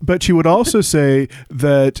 No, but she would also say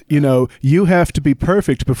that, you have to be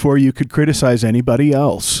perfect before you could criticize anybody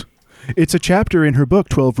else. It's a chapter in her book,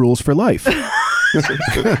 12 Rules for Life.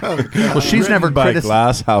 Well, she's never by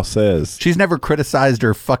Glass Houses. She's never criticized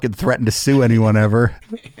or fucking threatened to sue anyone ever.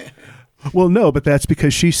 Well, no, but that's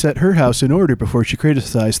because she set her house in order before she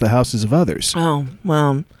criticized the houses of others. Oh,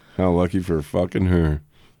 well. How lucky for fucking her.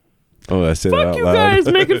 Oh, I said it Fuck out you loud.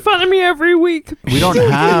 guys making fun of me every week. We don't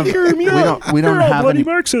have we don't have any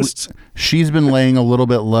Marxists. She's been laying a little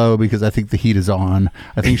bit low because I think the heat is on.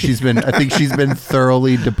 I think she's been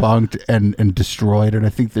thoroughly debunked and destroyed, and I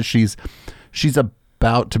think that she's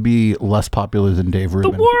about to be less popular than Dave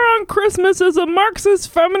Rubin. The war on Christmas is a Marxist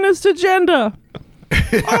feminist agenda.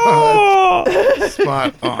 Oh!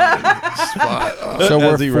 Spot on. So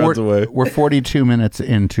As he runs away. we're 42 minutes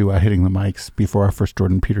into hitting the mics before our first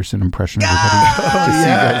Jordan Peterson impression. Everybody, just so you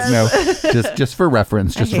guys know, just for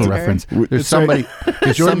reference, I hate her. There's somebody,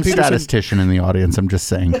 there's some statistician in the audience. I'm just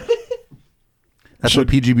saying. That's what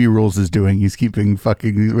PGB Rules is doing. He's keeping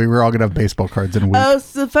fucking. We're all gonna have baseball cards in a week. Oh,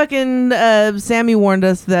 so fucking Sammy warned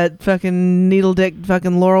us that fucking Needle Dick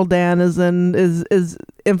fucking Laurel Dan is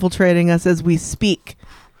infiltrating us as we speak.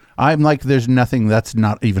 I'm like, there's nothing. That's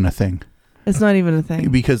not even a thing. It's not even a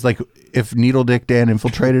thing. Because like, if Needle Dick Dan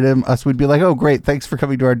infiltrated him, us would be like, oh great, thanks for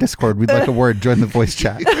coming to our Discord. We'd like a word. Join the voice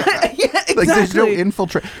chat. Like, there's no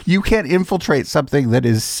infiltrate. You can't infiltrate something that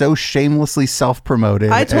is so shamelessly self-promoted.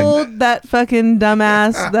 I told that fucking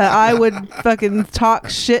dumbass that I would fucking talk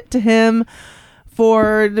shit to him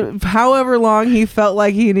for however long he felt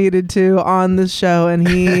like he needed to on this show, and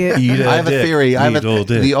he. I have a theory.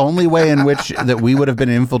 The only way in which that we would have been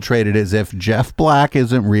infiltrated is if Jeff Black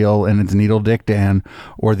isn't real and it's Needle Dick Dan,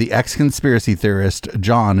 or the ex-conspiracy theorist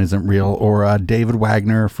John isn't real, or David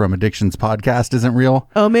Wagner from Addictions podcast isn't real.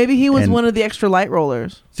 Oh, maybe he was And- one of the extra light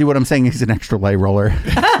rollers. See what I'm saying? He's an extra light roller.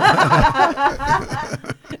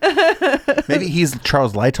 Maybe he's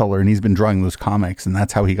Charles Lightoller and he's been drawing those comics, and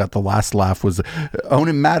that's how he got the last laugh, was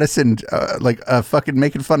owning Madison, fucking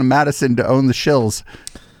making fun of Madison to own the shills.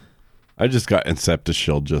 I just got Incepta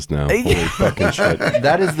shield just now. Holy fucking shit.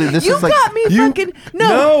 That is You got me fucking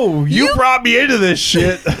no. You brought me into this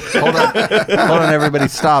shit. Hold on, everybody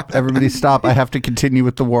stop. Everybody stop. I have to continue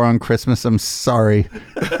with the war on Christmas. I'm sorry.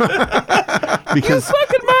 Because you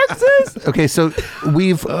fucking Marxist. Okay, so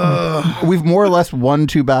we've more or less won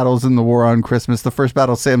 2 battles in the war on Christmas. The first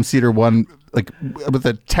battle Sam Cedar won like with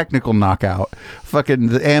a technical knockout. Fucking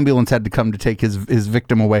the ambulance had to come to take his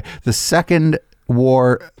victim away. The second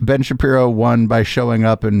war, Ben Shapiro won by showing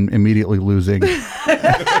up and immediately losing.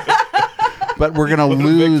 But we're gonna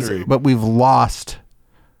lose. victory. But we've lost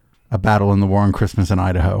a battle in the war on Christmas in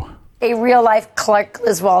Idaho. A real-life Clark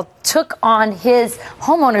Griswold took on his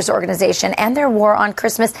homeowners organization and their war on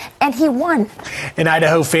Christmas, and he won. An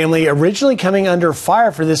Idaho family originally coming under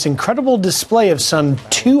fire for this incredible display of some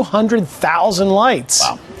 200,000 lights.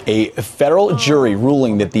 Wow. A federal jury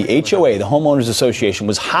ruling that the HOA, the Homeowners Association,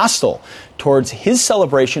 was hostile towards his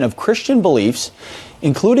celebration of Christian beliefs,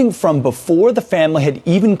 including from before the family had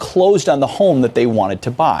even closed on the home that they wanted to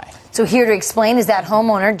buy. So here to explain is that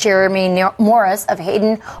homeowner, Jeremy Morris of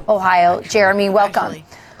Hayden, Ohio. Jeremy, welcome.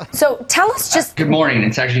 So tell us just... Good morning.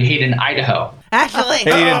 It's actually Hayden, Idaho. Actually.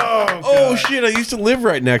 Hayden. Oh, shit. I used to live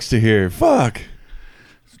right next to here. Fuck.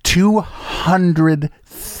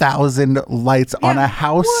 200,000 lights on a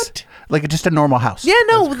house. What? Like just a normal house. Yeah,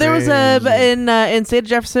 no, there was in State of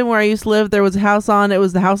Jefferson where I used to live. There was a house on. It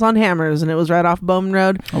was the house on Hammers, and it was right off Bowman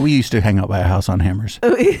Road. Oh, we used to hang out by a house on Hammers.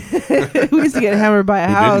 We used to get hammered by a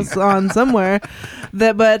house on somewhere.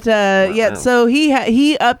 So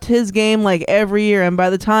he upped his game like every year, and by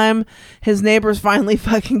the time his neighbors finally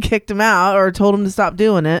fucking kicked him out or told him to stop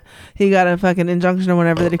doing it, he got a fucking injunction or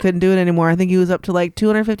whatever that he couldn't do it anymore. I think he was up to like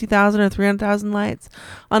 250,000 or 300,000 lights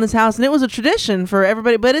on his house, and it was a tradition for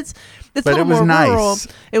everybody. But It's But a little it was more nice. rural.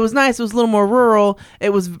 It was nice. It was a little more rural. It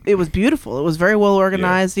was beautiful. It was very well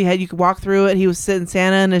organized. You could walk through it. He was sitting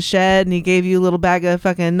Santa in his shed, and he gave you a little bag of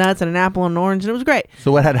fucking nuts and an apple and an orange, and it was great.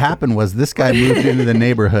 So what had happened was this guy moved into the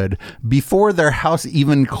neighborhood. Before their house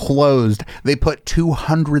even closed, they put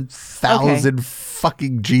 200,000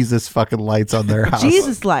 fucking Jesus fucking lights on their house.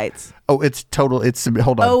 Jesus lights. Oh, it's total. It's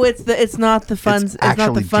hold on. Oh, it's not the fun. It's not the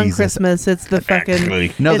actually fun Jesus. Christmas. It's the fucking. No,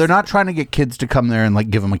 it's- they're not trying to get kids to come there and like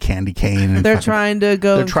give them a candy cane. And They're fucking- trying to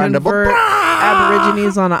go They're and trying to- convert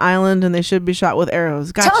Aborigines on an island, and they should be shot with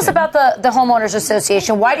arrows. Gotcha. Tell us about the Homeowners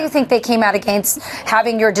Association. Why do you think they came out against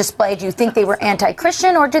having your display? Do you think they were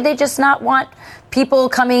anti-Christian, or did they just not want people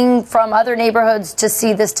coming from other neighborhoods to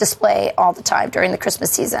see this display all the time during the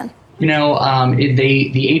Christmas season? You know,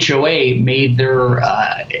 the HOA made their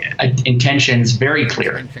intentions very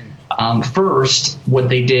clear. First, what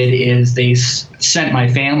they did is they sent my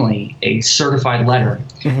family a certified letter.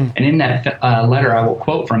 And in that letter, I will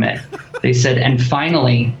quote from it. They said, "And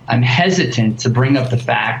finally, I'm hesitant to bring up the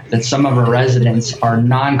fact that some of our residents are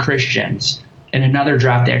non-Christians." In another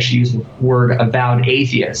draft, they actually used the word avowed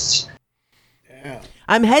atheists.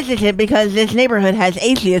 I'm hesitant because this neighborhood has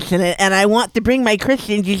atheists in it, and I want to bring my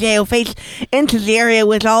Christian Judeo faith into the area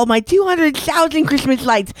with all my 200,000 Christmas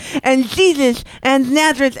lights and Jesus and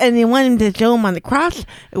Nazareth, and they want him to show him on the cross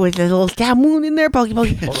with a little stab wound in there, pokey.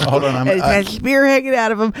 Hold on, and it's got a spear hanging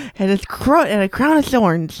out of him, and a crown of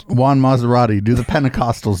thorns. Juan Maserati, do the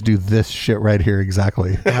Pentecostals do this shit right here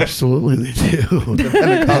exactly? Absolutely, they do. The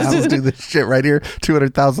Pentecostals do this shit right here.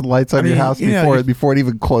 200,000 lights on your house before it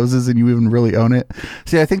even closes, and you even really own it.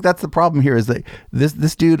 See, I think that's the problem here is that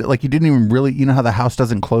this dude, like, you didn't even really, you know how the house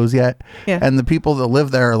doesn't close yet? Yeah. And the people that live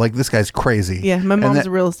there are like, this guy's crazy. Yeah, my And mom's that- a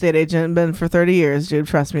real estate agent, been for 30 years, dude.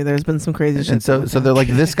 Trust me, there's been some crazy shit. And so they're like,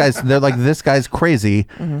 this guy's crazy.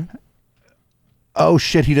 Mm-hmm. Oh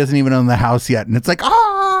shit, he doesn't even own the house yet. And it's like,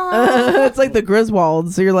 it's like the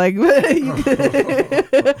Griswolds. So you're like,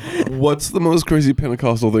 What's the most crazy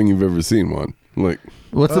Pentecostal thing you've ever seen, Juan? Like,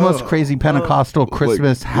 what's the most crazy Pentecostal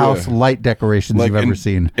Christmas house light decorations you've ever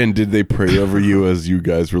seen? And did they pray over you as you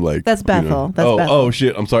guys were like? That's Bethel. That's Bethel. Oh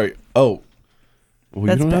shit! I'm sorry. Oh, well,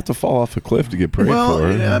 That's you don't have to fall off a cliff to get prayed Well,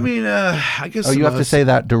 for. yeah, I mean, I guess. Oh, you have to say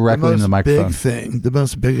that directly into the microphone. The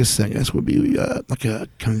most biggest thing, I guess, would be like a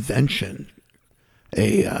convention,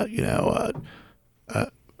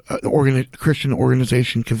 Christian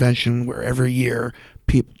organization convention where every year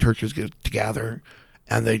churches get together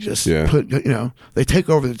and they just put, they take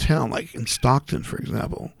over the town, like in Stockton, for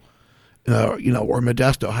example, or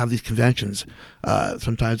Modesto have these conventions,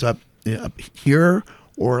 sometimes up here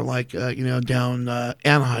or like, down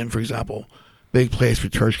Anaheim, for example, big place for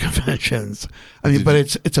church conventions. I mean, but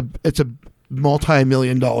it's a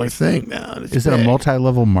multi-million-dollar thing, man. Is it a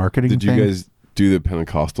multi-level marketing Did thing? you guys do the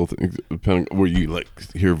Pentecostal thing where you like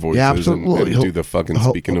hear voices and do the fucking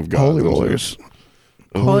speaking of God? Holy rollers.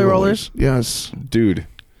 Holy rollers? Yes. Dude.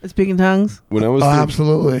 Speaking tongues? When I was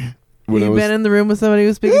absolutely. When You've been in the room with somebody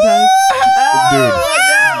who's speaking tongues?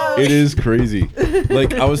 Dude, it is crazy.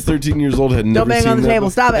 Like, I was 13 years old, had never Don't bang seen on the that table.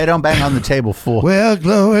 Stop it. Hey, don't bang on the table, fool. Well,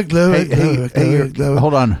 glory, glory, Hey,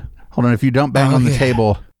 hold on. If you don't bang on the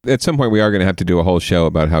table. At some point, we are going to have to do a whole show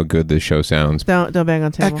about how good this show sounds. Don't bang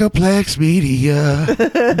on the table. Echoplex Media.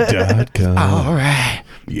 .com. All right.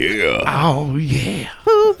 Yeah. Oh, yeah.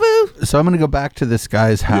 So I'm going to go back to this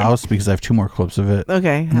guy's house because I have two more clips of it.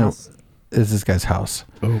 Okay, house. This is this guy's house.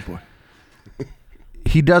 Oh, boy.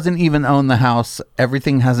 He doesn't even own the house.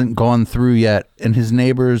 Everything hasn't gone through yet. And his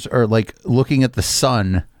neighbors are like looking at the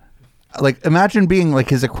sun. Like, imagine being like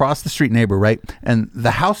his across the street neighbor, right? And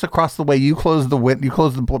the house across the way, you close the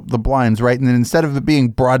blinds, right? And then instead of it being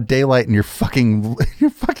broad daylight in your fucking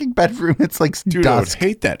bedroom, it's like Dude, dusk. I would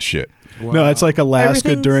hate that shit. No, it's like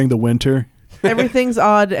Alaska during the winter. Everything's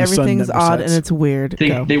odd. The sun Everything's never odd, sets. and it's weird.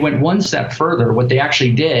 They went one step further. What they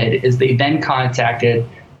actually did is they then contacted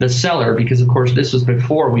the seller because, of course, this was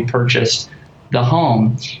before we purchased the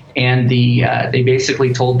home, and they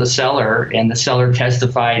basically told the seller, and the seller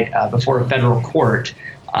testified before a federal court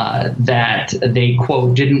that they,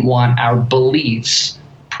 quote, didn't want our beliefs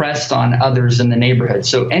pressed on others in the neighborhood.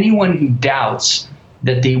 So anyone who doubts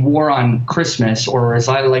that the war on Christmas, or as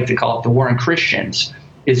I like to call it, the war on Christians,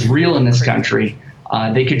 is real in this country,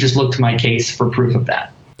 they could just look to my case for proof of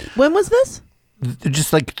that. When was this?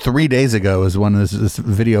 Just like 3 days ago is when this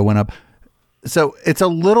video went up. So it's a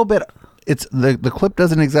little bit... It's the clip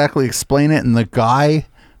doesn't exactly explain it, and the guy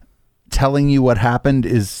telling you what happened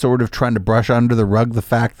is sort of trying to brush under the rug the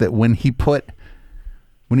fact that when he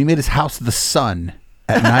made his house the sun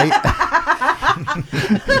at night,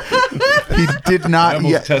 He did not I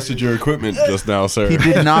almost yet tested your equipment just now, sir. He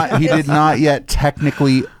did not yet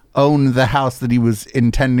technically own the house that he was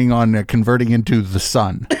intending on converting into the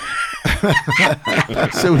sun.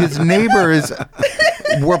 So his neighbors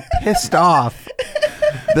were pissed off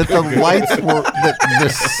that the lights were that the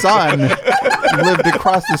sun lived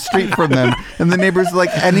across the street from them, and the neighbors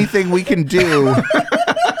like, anything we can do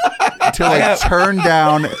to like turn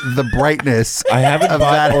down the brightness. I haven't of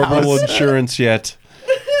bought that orbital house. insurance yet.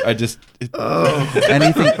 I just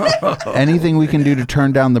anything we can do to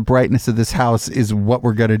turn down the brightness of this house is what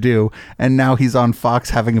we're gonna do. And now he's on Fox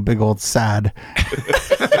having a big old sad.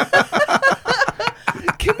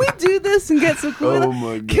 Can we do this and get some cool? Oh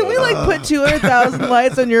my God. Can we like put 200,000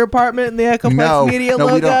 lights on your apartment and the Echoplex Media we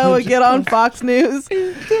logo don't. and get on Fox News?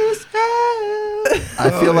 I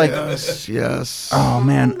feel like yes. Oh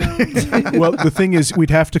man. Well, the thing is, we'd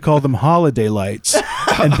have to call them holiday lights,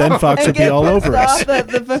 and then Fox would be all over us. That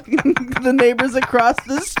the neighbors across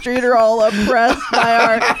the street are all oppressed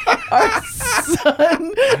by our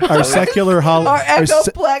sun, Our secular our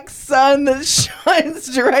Echoplex sun that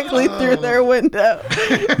shines directly through their window.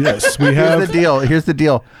 Yes, we have. Here's the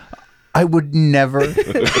deal. I would never,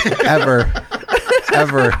 ever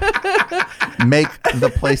make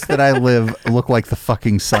the place that I live look like the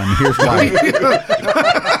fucking sun. Here's why.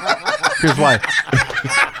 Here's why.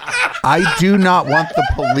 I do not want the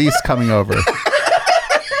police coming over.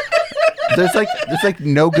 There's like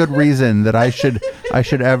no good reason that I should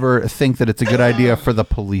ever think that it's a good idea for the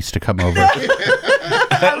police to come over.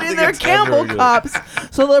 I mean, they're Campbell cops,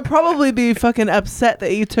 so they'll probably be fucking upset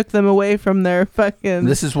that you took them away from their fucking.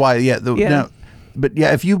 This is why, no, but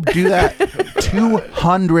yeah, if you do that,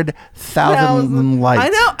 200,000 lights. I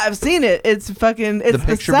know, I've seen it. It's fucking. It's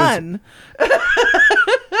the sun.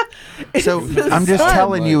 So I'm just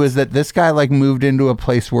telling you is that this guy like moved into a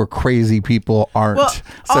place where crazy people aren't. Well,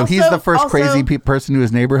 so he's the first crazy person to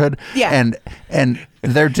his neighborhood. Yeah. And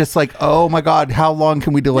they're just like, oh my God, how long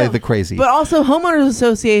can we delay the crazy? But also, homeowners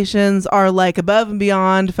associations are like above and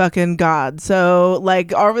beyond fucking God. So like,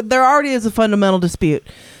 there already is a fundamental dispute.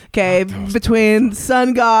 Okay, between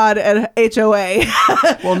sun god and HOA.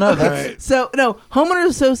 Well, no, that's so no. Homeowners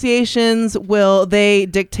associations they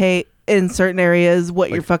dictate in certain areas what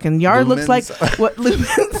your fucking yard looks like. What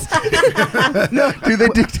lumens? No, do they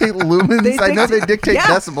dictate lumens? I know they dictate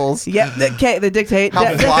decibels. Yeah, okay, they dictate how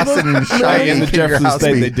flossing and shiny in the can your Jefferson house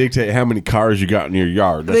State. be. They dictate how many cars you got in your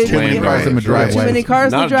yard. That's Too many cars in the driveway. Too many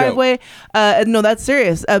cars in the Not a joke. driveway. No, that's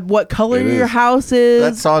serious. What color It your is. house is?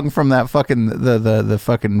 That song from that fucking the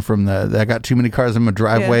fucking from the I got too many cars in my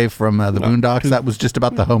driveway from the Boondocks. That was just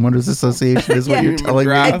about the homeowners association. Is what you're telling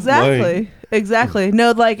me? Exactly.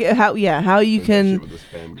 No, like how you can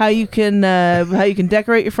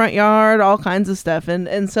decorate your front yard, all kinds of stuff,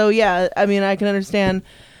 and so yeah, I mean, I can understand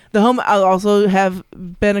the home. I also have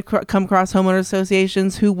come across homeowner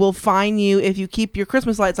associations who will fine you if you keep your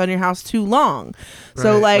Christmas lights on your house too long.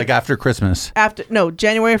 So like after Christmas.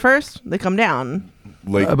 January 1st, they come down.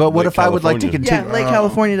 But what if I would like to continue? Yeah, Lake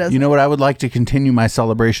California does. You know what? I would like to continue my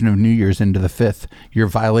celebration of New Year's into the 5th. You're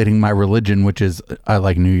violating my religion, which is I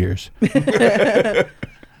like New Year's.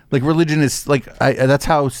 Like religion is like that's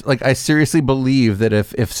how like I seriously believe that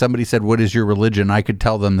if somebody said what is your religion, I could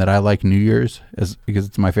tell them that I like New Year's because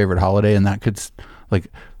it's my favorite holiday, and that could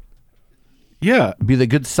be the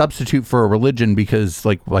good substitute for a religion because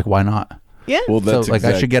like why not? Yeah. Well, that's so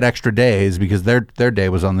I should get extra days because their day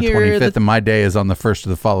was on the 25th and my day is on the 1st of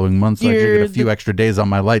the following month, so I should get a few extra days on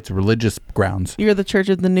my lights, religious grounds. You're the Church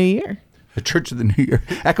of the New Year. The Church of the New Year.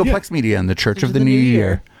 Echoplex Media and the Church of the New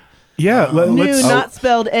Year. Yeah, New, not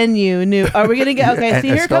spelled N-U. New. Are we going to get... Okay, see,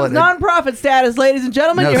 here comes nonprofit status, ladies and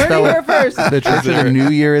gentlemen. You heard it here first. The Church of the New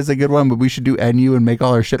Year is a good one, but we should do NU and make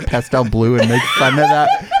all our shit pastel blue and make fun of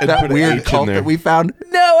that weird cult that we found.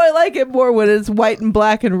 No, I like it more when it's white and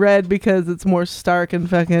black and red because it's more stark and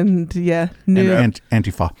fucking, new. And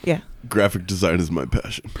Antifa. Yeah. Graphic design is my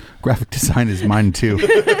passion. Graphic design is mine too.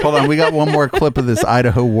 Hold on, we got one more clip of this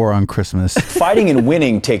Idaho War on Christmas. Fighting and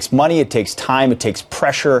winning takes money, it takes time, it takes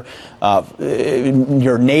pressure.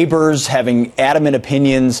 Your neighbors having adamant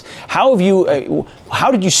opinions. How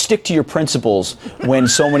did you stick to your principles when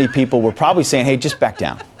so many people were probably saying, "Hey, just back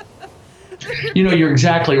down"? You know, you're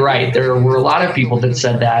exactly right. There were a lot of people that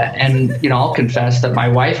said that. And, I'll confess that my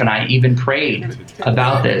wife and I even prayed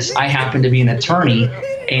about this. I happen to be an attorney.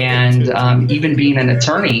 And even being an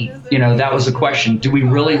attorney, that was a question. Do we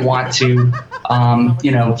really want to,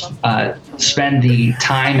 spend the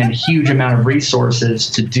time and huge amount of resources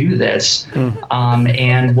to do this?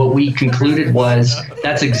 And what we concluded was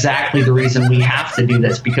that's exactly the reason we have to do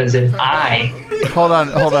this. Because if Hold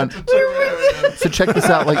on. So check this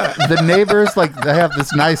out. Like the neighbors, like they have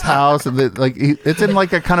this nice house, and it's in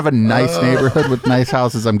like a kind of a nice neighborhood with nice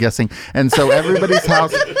houses, I'm guessing. And so everybody's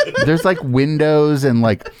house, there's like windows and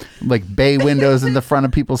like bay windows in the front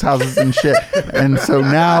of people's houses and shit. And so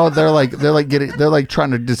now they're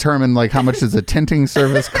trying to determine like how much does a tinting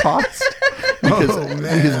service cost.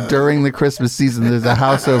 Because during the Christmas season, there's a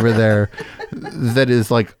house over there that is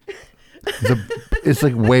like it's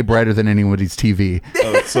like way brighter than anybody's TV.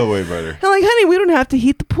 Oh, it's so way brighter. I'm like, honey, we don't have to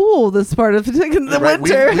heat the pool this part of the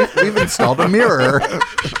winter. We've installed a mirror.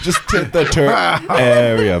 Just tint the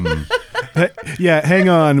terrarium. Yeah, hang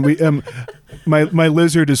on. My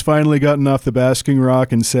lizard has finally gotten off the basking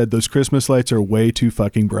rock and said those Christmas lights are way too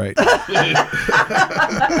fucking bright.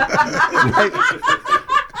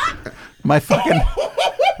 My fucking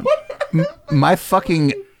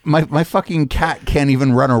cat can't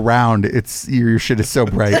even run around. Your shit is so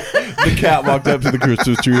bright. The cat walked up to the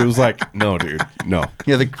Christmas tree. It was like, no, dude, no.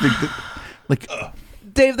 Yeah,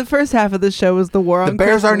 Dave, the first half of the show was the war on the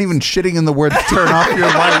bears Christmas. aren't even shitting in the woods. Turn off your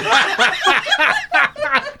light.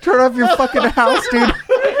 Turn off your fucking house, dude.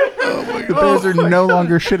 The bears are no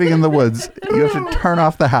longer shitting in the woods. You have to turn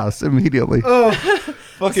off the house immediately.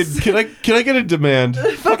 Fucking, can I get a demand?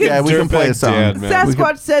 Yeah, we can play a song.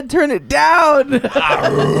 Sasquatch said turn it down.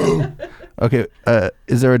 Okay,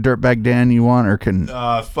 is there a Dirtbag Dan you want, or can...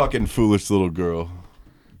 fucking foolish little girl.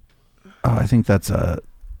 Oh, I think that's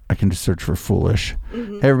I can just search for foolish.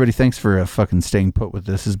 Hey, everybody, thanks for fucking staying put with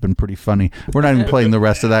this. This has been pretty funny. We're not even playing the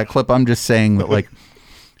rest of that clip. I'm just saying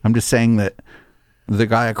that the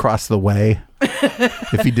guy across the way,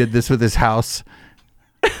 if he did this with his house,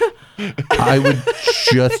 I would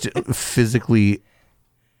just physically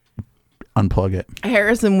unplug it.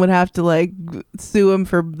 Harrison would have to like sue him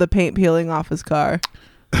for the paint peeling off his car.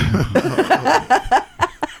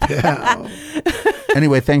 Yeah.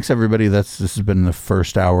 Anyway, thanks everybody. This has been the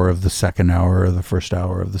first hour of the second hour, or the first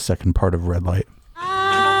hour of the second part of Red Light.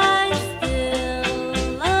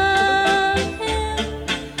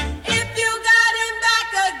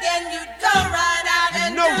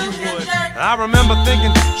 I remember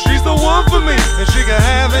thinking she's the one for me, and she can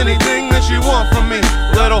have anything that she want from me.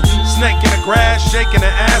 Little snake in the grass, shaking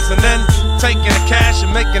her ass, and then taking the cash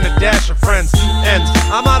and making a dash of friends. Ends.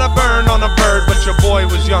 I might have burned on a bird, but your boy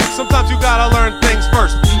was young. Sometimes you gotta learn things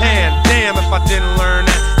first. And damn if I didn't learn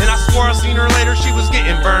that. And I swore I seen her later, she was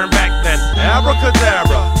getting burned back then.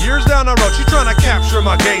 Abracadabra, years down the road, she trying to capture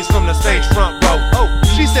my gaze from the stage front row. Oh,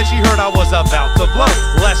 she said she heard I was about to blow.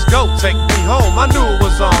 Let's go, take me home. I knew it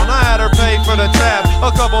was on. I had her pay for the tab, a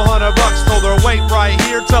couple $100. Told her wait right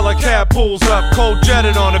here till a cab pulls up. Cold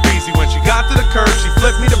jetted on a beezy. When she got to the curb, she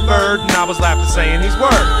flipped me the bird, and I was laughing saying these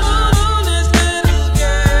words.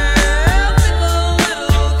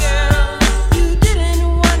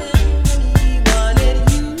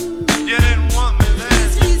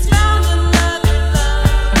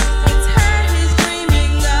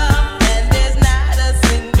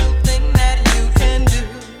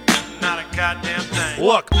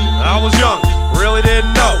 Look, I was young, really didn't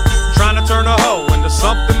know. Trying to turn a hoe into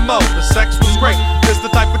something more. The sex was great, this the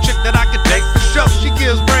type of chick that I could date for sure. She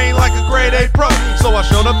gives brain like a grade A pro. So I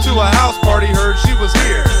showed up to a house party, heard she was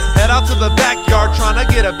here. Head out to the backyard trying to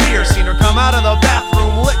get a beer. Seen her come out of the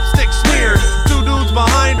bathroom, lipstick smeared. Two dudes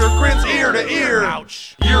behind her, grins ear to ear.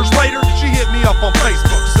 Ouch. Years later, she hit me up on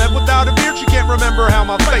Facebook. Said without a beard, she can't remember how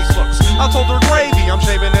my face looks. I told her gravy, I'm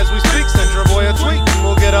shaving as we speak. Send your boy a tweet, and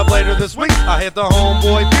we'll get up later this week. I hit the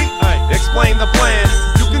homeboy beat, explain the plan.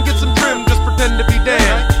 You can get some trim, just pretend to be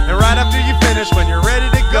Dan. And right after you finish, when you're ready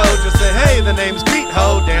to go, just say, hey, the name's Pete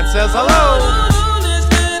Ho. Dan says hello.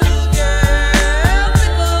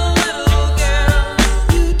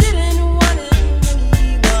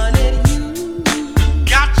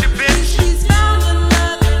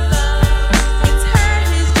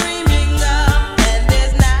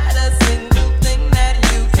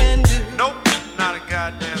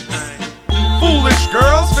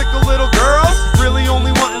 Girls, fickle little girls, really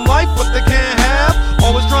only wanting life what they can't have.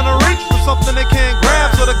 Always trying to reach for something they can't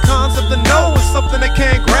grab. So the concept of no is something they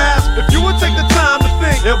can't grasp. If you would take the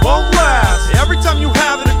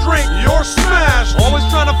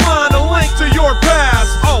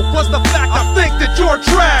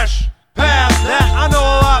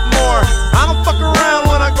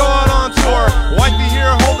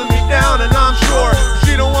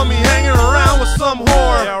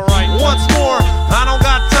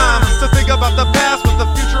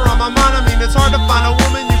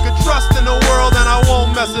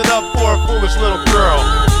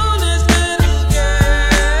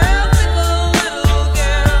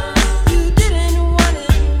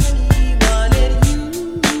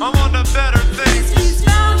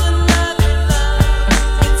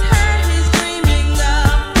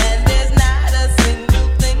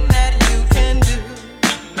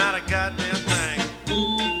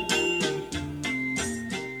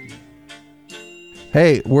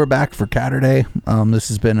Hey, we're back for Caturday. This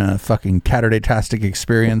has been a fucking Caturday-tastic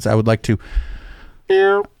experience. I would like to...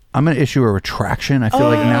 I'm going to issue a retraction. I feel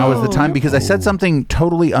like now is the time because I said something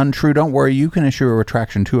totally untrue. Don't worry, you can issue a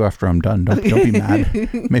retraction too after I'm done. Don't be mad.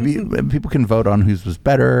 Maybe people can vote on whose was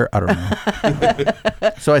better. I don't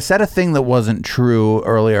know. So I said a thing that wasn't true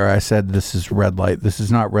earlier. I said this is red light. This is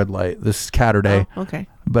not red light. This is Caturday. Oh, okay.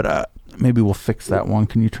 But maybe we'll fix that one.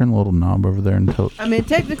 Can you turn the little knob over there and tell? I mean,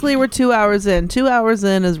 technically we're 2 hours in. 2 hours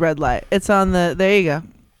in is red light. It's on the. There you go.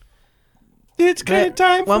 It's kind of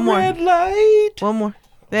time for red light. One more.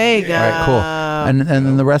 There you go. All right, cool. And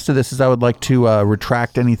then the rest of this is I would like to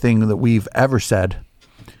retract anything that we've ever said,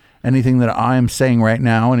 anything that I am saying right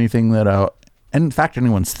now, anything that, and in fact,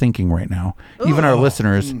 anyone's thinking right now, even our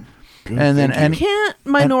listeners. And then you can't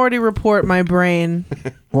minority report my brain.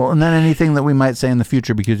 Well, and then anything that we might say in the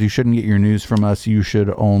future, because you shouldn't get your news from us. You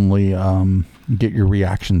should only get your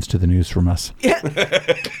reactions to the news from us.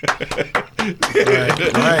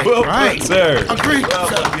 Right, sir. Agreed.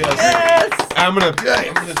 Yes. I'm gonna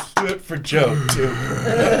do it for Joe too. You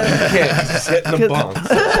can't sit in the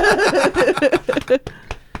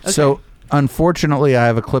bunk. So, unfortunately, I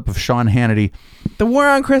have a clip of Sean Hannity. The war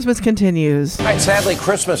on Christmas continues. All right, sadly,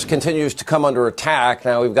 Christmas continues to come under attack.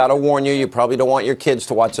 Now, we've got to warn you, you probably don't want your kids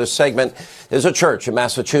to watch this segment. There's a church in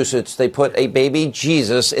Massachusetts. They put a baby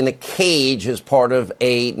Jesus in a cage as part of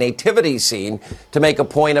a nativity scene to make a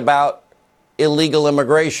point about illegal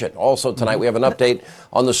immigration. Also, tonight, we have an update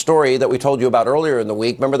on the story that we told you about earlier in the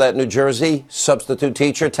week. Remember that New Jersey substitute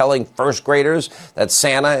teacher telling first graders that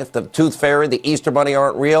Santa, if the Tooth Fairy, the Easter Bunny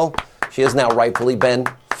aren't real? She has now rightfully been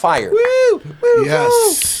fired. Woo!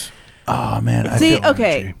 Yes. Oh, man. See,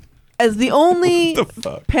 okay. As the only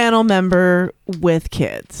panel member with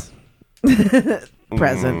kids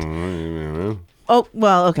present. Oh,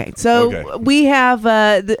 well, okay. So we have...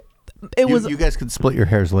 You guys could split your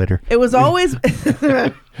hairs later. It was always...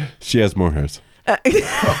 She has more hairs. Not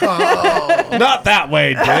that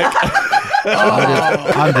way, Dick.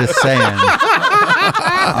 I'm just saying.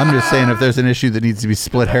 I'm just saying if there's an issue that needs to be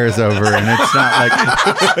split hairs over, and it's not like.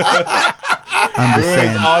 I'm just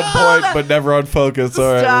saying. On point, but never on focus.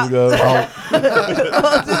 All right, let's go.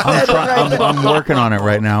 I'm working on it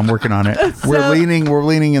right now. I'm working on it. We're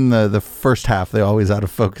leaning in the first half. They always out of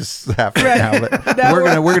focus half right now. But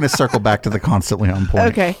we're gonna circle back to the constantly on point.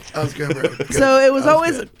 Okay. That was good. So it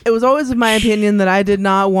was always my opinion that I did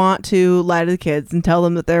not want to lie to the kids and tell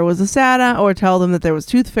them that there was a Santa or tell them that there was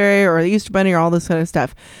Tooth Fairy or the Easter Bunny or all this kind of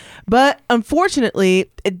stuff. But unfortunately,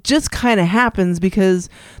 it just kind of happens because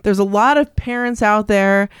there's a lot of parents out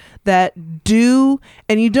there that do,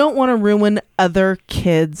 and you don't want to ruin other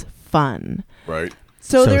kids' fun. Right.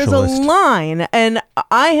 So there's a line, and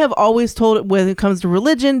I have always told it when it comes to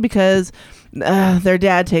religion because their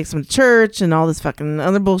dad takes them to church and all this fucking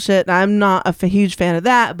other bullshit. And I'm not a huge fan of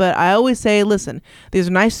that, but I always say, listen, these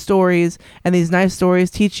are nice stories, and these nice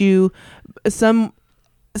stories teach you some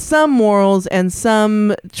morals and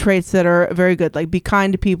some traits that are very good, like be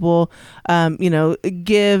kind to people,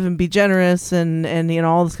 give and be generous and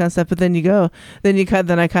all this kind of stuff. But then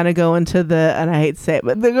I kind of go into the, and I hate to say it,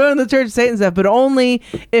 but they go into the Church of Satan stuff, but only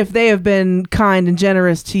if they have been kind and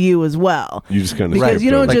generous to you as well. You just kind of because you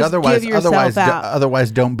don't like just give yourself out.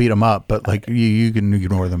 Otherwise, don't beat them up. But like you can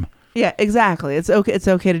ignore them. Yeah, exactly. It's okay. It's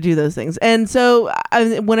okay to do those things. And so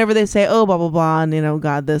whenever they say, oh, blah, blah, blah, and,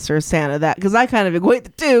 God this or Santa that, because I kind of equate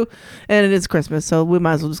the two, and it is Christmas, so we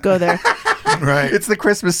might as well just go there. Right. It's the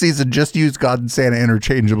Christmas season. Just use God and Santa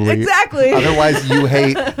interchangeably. Exactly. Otherwise, you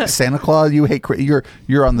hate Santa Claus. You hate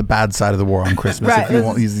you're on the bad side of the war on Christmas. Right. If you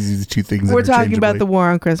won't use these two things. We're talking about the war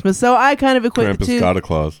on Christmas, so I kind of equate the two. Krampus got a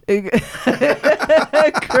clause.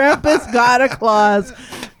 Krampus got a clause.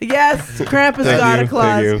 Yes, Krampus got a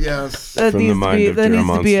clause. Yes. That needs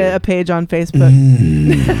to be a page on Facebook.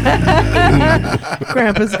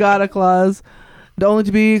 Krampus got a clause. Only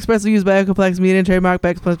to be expressly used by Ecomplex Media and trademark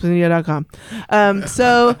by EcoplexMedia.com.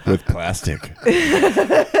 So with plastic.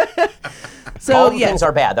 So all the things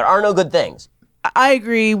are bad. There are no good things. I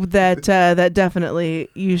agree that that definitely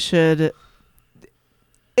you should.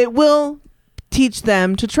 It will teach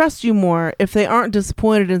them to trust you more if they aren't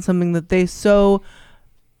disappointed in something that they so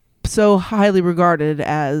highly regarded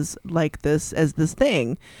as this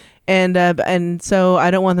thing. And so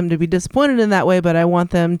I don't want them to be disappointed in that way, but I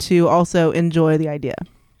want them to also enjoy the idea.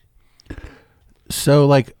 So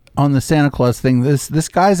like on the Santa Claus thing, this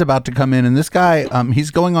guy's about to come in, and this guy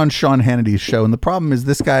he's going on Sean Hannity's show, and the problem is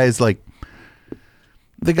this guy is like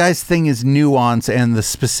the guy's thing is nuance and the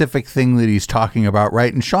specific thing that he's talking about,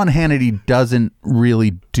 right? And Sean Hannity doesn't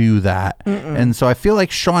really do that. And so I feel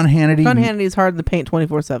like Sean Hannity is hard to paint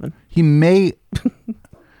 24/7. He may.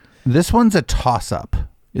 This one's a toss-up,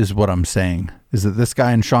 is what I'm saying. Is that this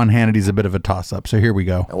guy and Sean Hannity's a bit of a toss-up. So here we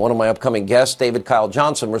go. And one of my upcoming guests, David Kyle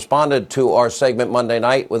Johnson, responded to our segment Monday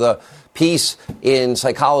night with a piece in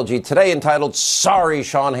Psychology Today entitled, "Sorry,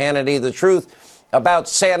 Sean Hannity, the truth about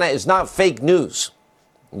Santa is not fake news."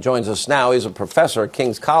 He joins us now. He's a professor at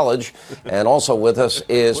King's College. And also with us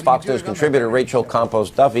is Fox News contributor Rachel Campos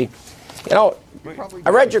Duffy. You know,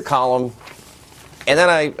 I read your column, and then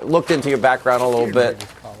I looked into your background a little bit.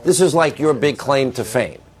 This is like your big claim to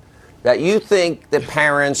fame, that you think that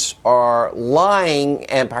parents are lying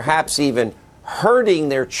and perhaps even hurting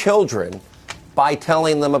their children by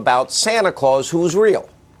telling them about Santa Claus, who's real.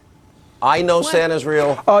 I know Santa's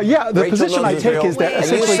real. Yeah, the Rachel position I knows take real. is that And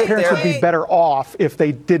you essentially sit parents there- would be better off if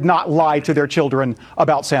they did not lie to their children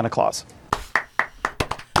about Santa Claus.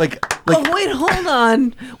 Oh, wait, hold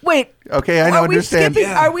on. Wait. Okay, I know, understand.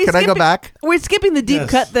 Can I go back? Are we skipping the deep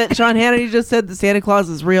cut that Sean Hannity just said that Santa Claus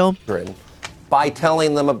is real? By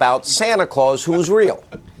telling them about Santa Claus, who's real.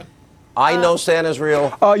 I know Santa's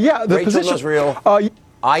real. Yeah, the Rachel position knows real.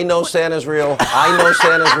 I know Santa's real. I know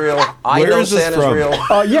Santa's real. I know Santa's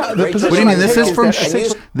real. Yeah, the What position do you mean? I This take is from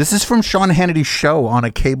that this is from Sean Hannity's show on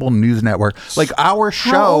a cable news network. Like our old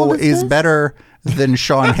show is is this? better than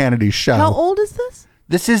Sean Hannity's show. How old is this?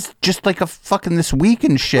 This is just like a fucking This Week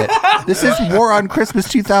and shit. This is War on Christmas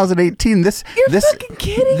 2018. This fucking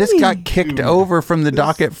kidding this me. got kicked over from the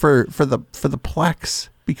docket for the Plex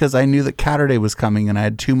because I knew that Caturday was coming and I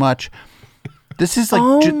had too much. This is like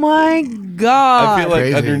oh my god! I feel like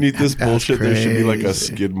Crazy. underneath this That's bullshit, there should be like a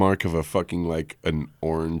crazy. skid mark of a fucking like an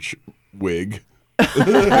orange wig,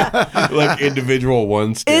 like individual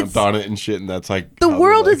one stamped on it and shit, and that's like The how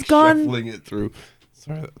world they're, has gone- shuffling it through.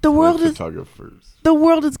 Sorry, that's The my world is- photographers. The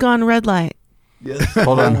world has gone red light. Yes.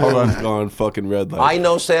 Hold on. It's gone fucking red light. I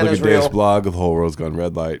know Santa's Look at Dave's real. blog. The whole world's gone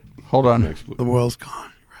red light. Hold on. The world's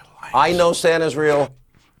gone. I know Santa's real.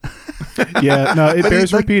 Yeah, no, it But bears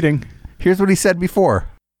he's like- repeating. Here's what he said before.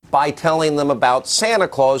 By telling them about Santa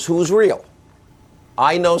Claus, who's real.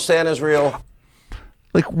 I know Santa's real.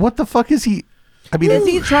 Like, what the fuck is he? I mean, Is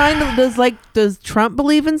he trying to does Trump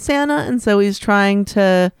believe in Santa, and so he's trying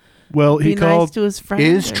to Well, be he nice called. to his friends?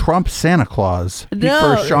 Is Trump Santa Claus?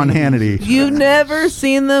 No. For Sean Hannity. You've never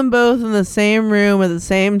seen them both in the same room at the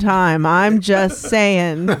same time. I'm just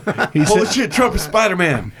saying. He Holy said, shit, Trump is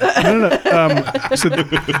Spider-Man. no. So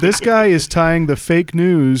this guy is tying the fake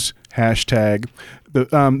news hashtag,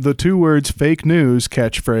 the two words "fake news"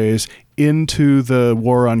 catchphrase into the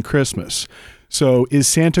war on Christmas. So is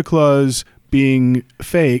Santa Claus being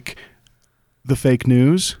fake? The fake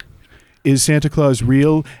news. Is Santa Claus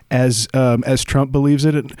real as Trump believes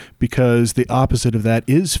it? Because the opposite of that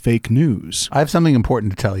is fake news. I have something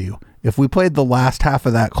important to tell you. If we played the last half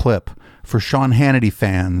of that clip for Sean Hannity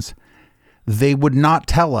fans, they would not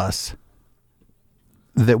tell us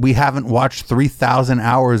that we haven't watched 3,000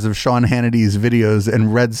 hours of Sean Hannity's videos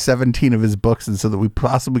and read 17 of his books, and so that we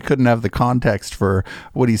possibly couldn't have the context for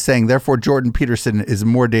what he's saying. Therefore, Jordan Peterson is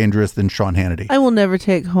more dangerous than Sean Hannity. I will never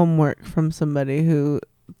take homework from somebody who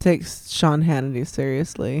takes Sean Hannity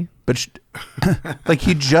seriously. But like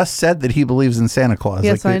he just said that he believes in Santa Claus.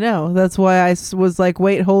 Yes, like I know. That's why I was like,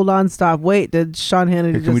 wait, hold on, stop. Wait, did Sean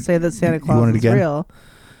Hannity Here, can we- just say that Santa you Claus want it is again? real?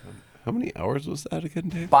 How many hours was that again,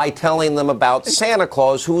 Dave? By telling them about Santa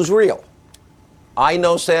Claus, who's real. I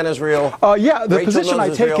know Santa's real. Yeah, the Rachel position knows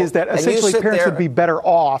I is take real. is that And you essentially sit parents there- would be better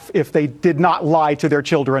off if they did not lie to their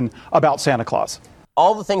children about Santa Claus.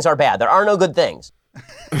 All the things are bad. There are no good things.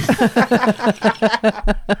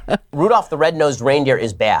 Rudolph the Red-Nosed Reindeer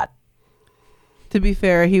is bad. To be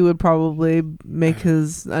fair, he would probably make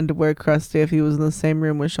his underwear crusty if he was in the same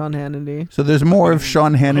room with Sean Hannity. So there's more of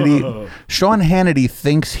Sean Hannity. Sean Hannity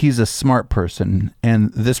thinks he's a smart person,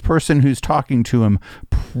 and this person who's talking to him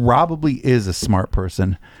probably is a smart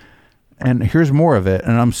person. And here's more of it.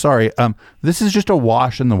 And I'm sorry. This is just a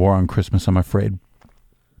wash in the war on Christmas, I'm afraid.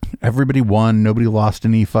 Everybody won. Nobody lost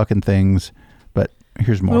any fucking things. But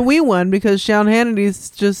here's more. Well, we won because Sean Hannity's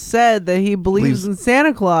just said that he believes in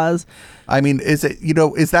Santa Claus. I mean, is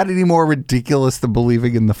that any more ridiculous than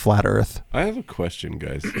believing in the flat earth? I have a question,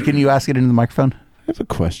 guys. Can you ask it into the microphone? I have a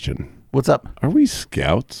question. What's up? Are we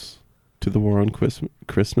scouts? to the war on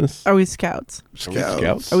Christmas? Are we scouts?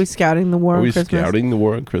 Scouts? Are we scouting the war on Christmas? Are we scouting the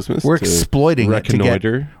war on Christmas? We're to exploiting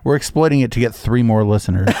reconnoiter? We're exploiting it to get 3 more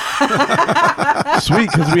listeners.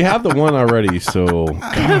 Sweet, because we have the one already. So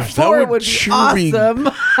gosh, that 4 would be sure awesome.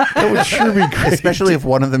 That would sure be great. Especially if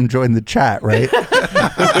one of them joined the chat, right?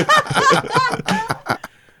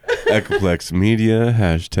 Echoplex Media,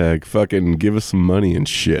 hashtag fucking give us some money and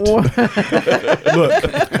shit. Look,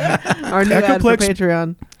 Our new ad for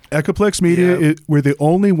Patreon. Echoplex Media, we're the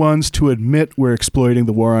only ones to admit we're exploiting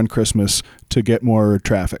the war on Christmas to get more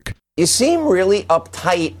traffic. You seem really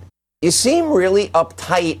uptight.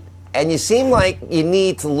 And you seem like you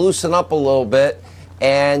need to loosen up a little bit.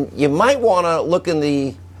 And you might want to look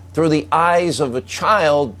through the eyes of a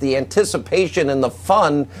child, the anticipation and the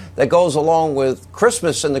fun that goes along with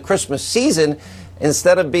Christmas and the Christmas season,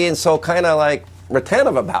 instead of being so kind of like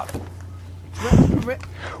retentive about it.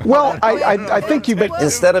 Well, I think you...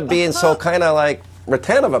 Instead of being so kind of like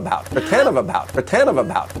retentive about.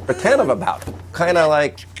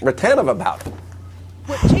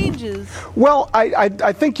 What changes? Well,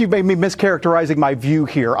 I think you may be mischaracterizing my view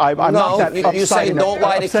here. I'm not that upset. You say don't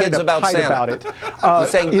lie to kids about Santa. About it. You're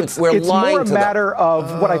saying it's we're lying more a to matter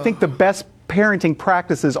of what I think the best parenting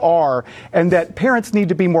practices are, and that parents need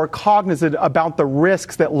to be more cognizant about the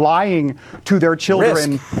risks that lying to their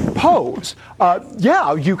children pose.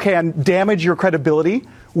 Yeah, you can damage your credibility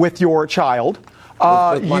with your child.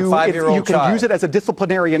 With my 5-year-old you can child. use it as a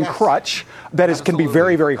disciplinarian crutch that can be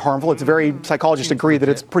very, very harmful. Psychologists agree that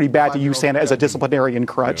it's pretty bad to use Santa as a disciplinarian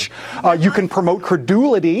crutch. You can promote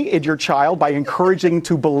credulity in your child by encouraging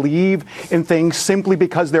to believe in things simply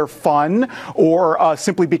because they're fun or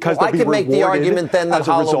simply because they'll be rewarded. I could make the argument then that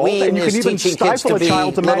Halloween is teaching kids to be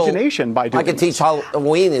child's imagination by doing I could teach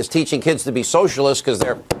Halloween is teaching kids to be socialists because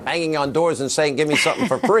they're banging on doors and saying, "Give me something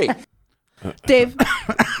for free." Dave,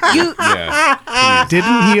 you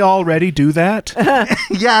didn't he already do that?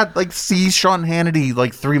 Yeah, like see Sean Hannity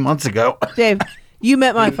like 3 months ago. Dave, you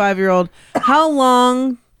met my 5-year-old. How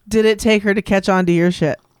long did it take her to catch on to your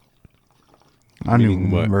shit? I don't even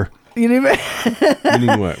remember. You didn't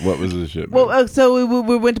Meaning what? What was the shit? Well, so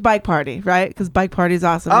we went to bike party, right? Because bike party is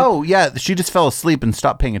awesome. Oh yeah, she just fell asleep and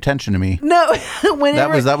stopped paying attention to me. No,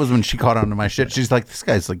 that was when she caught on to my shit. She's like, this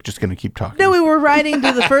guy's like just gonna keep talking. No, we were riding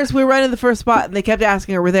to the first. We were riding to the first spot, and they kept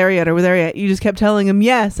asking her, "We're there yet? Are we there yet?" You just kept telling him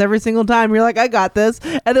yes every single time. You're like, "I got this,"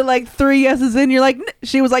 and then like 3 yeses in, you're like,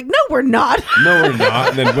 she was like, "No, we're not." No, we're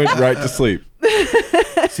not, and then went right to sleep.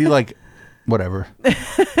 See, like, whatever.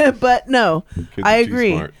 But no, I are too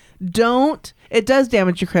agree. smart. Don't. It does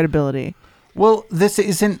damage your credibility. Well, this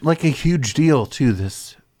isn't like a huge deal to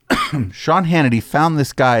this. Sean Hannity found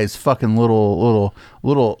this guy's fucking little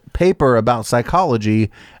paper about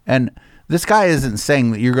psychology, and this guy isn't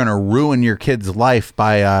saying that you're going to ruin your kid's life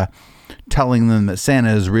by telling them that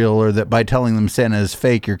Santa is real, or that by telling them Santa is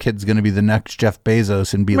fake, your kid's going to be the next Jeff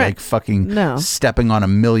Bezos and be like fucking stepping on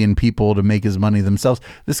 1 million people to make his money themselves.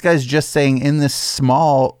 This guy's just saying, in this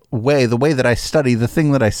small way, the way that I study, the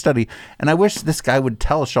thing that I study, and I wish this guy would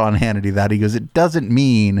tell Sean Hannity that. He goes, it doesn't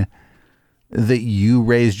mean that you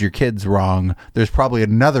raised your kids wrong. There's probably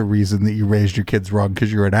another reason that you raised your kids wrong,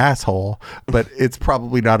 because you're an asshole, but it's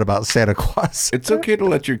probably not about Santa Claus. It's okay to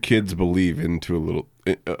let your kids believe into a little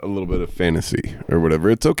bit of fantasy or whatever.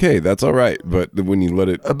 It's okay. That's all right. But when you let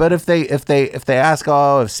it, but if they ask,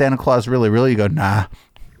 oh, if Santa Claus really, you go, nah.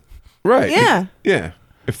 Right. Yeah. Yeah.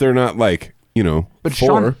 If they're not like, But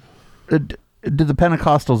four. Sean, did the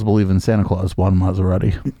Pentecostals believe in Santa Claus, Juan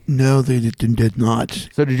Maserati? No, they did not.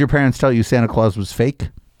 So did your parents tell you Santa Claus was fake?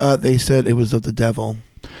 They said it was of the devil.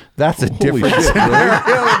 That's a Holy different shit, scenario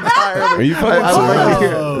entirely. Are you fucking I would like to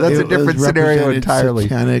hear. That's It a different was scenario represented entirely.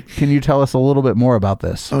 satanic. Can you tell us a little bit more about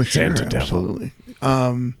this? Oh, sure, Santa devil. absolutely.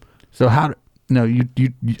 So how? No, you.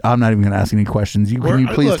 I'm not even going to ask any questions. Can you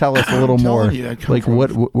please tell us a little I'm more? telling you, I come Like from-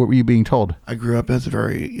 what were you being told? I grew up as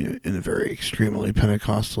in a very extremely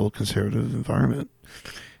Pentecostal conservative environment,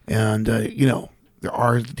 and there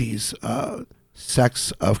are these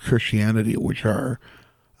sects of Christianity which are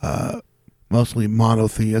mostly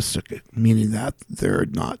monotheistic, meaning that they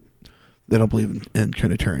don't believe in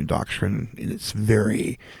Trinitarian doctrine, and it's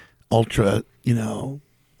very ultra,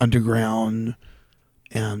 underground,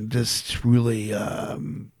 and just really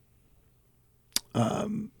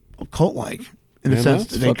cult-like in a Man, sense.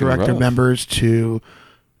 that's They fucking direct their rough. members to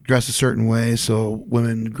dress a certain way. So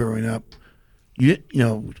women growing up,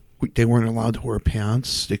 they weren't allowed to wear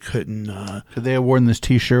pants. They couldn't. Could they have worn this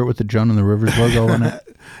T-shirt with the Joan and the Rivers logo on it?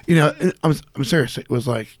 I'm serious. It was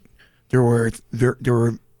like there were.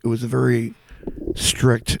 It was a very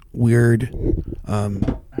strict, weird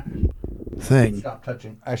thing. Stop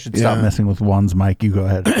touching. I should stop messing with Juan's mic. You go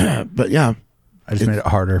ahead. But yeah, I just made it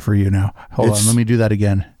harder for you now. Hold on, let me do that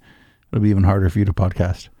again. It'll be even harder for you to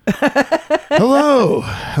podcast.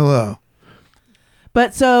 Hello.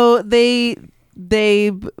 But so they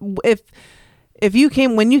if you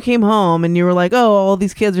came when you came home and you were like, oh, all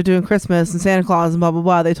these kids are doing Christmas and Santa Claus and blah blah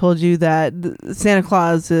blah, they told you that Santa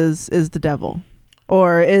Claus is the devil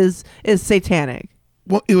or is satanic.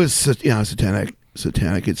 Well, it was satanic.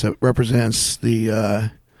 Satanic. It represents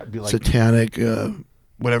the satanic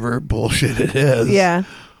whatever bullshit it is. Yeah.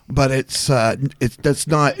 But that's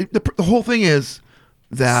not the whole thing is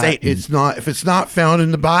that Satan. it's not if it's not found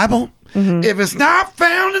in the Bible. If it's not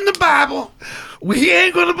found in the Bible, we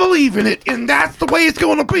ain't gonna believe in it, and that's the way it's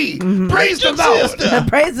gonna be. Praise the Lord.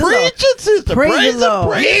 Praise the Lord. Preach it, sister. Praise the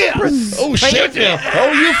Lord. Yes. Oh, shit.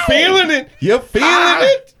 Oh, you feeling it. You're feeling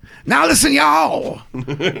it. Now listen, y'all.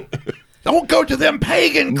 Don't go to them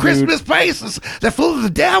pagan Christmas places. They're full of the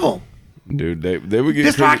devil. Dude, they would get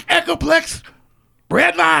It's like Echoplex,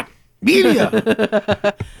 red light, media.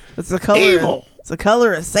 It's the color. Evil. It's the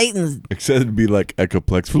color of Satan's. Except it'd be like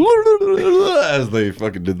Echoplex as they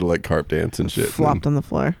fucking did the like carp dance and shit. Flopped on the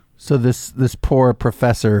floor. So this poor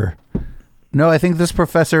professor. No, I think this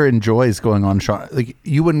professor enjoys going on. Sean, like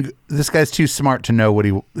you wouldn't. This guy's too smart to know what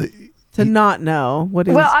he. To not know what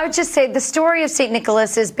he Well, I would just say the story of St.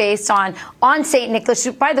 Nicholas is based on St. Nicholas.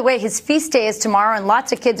 By the way, his feast day is tomorrow, and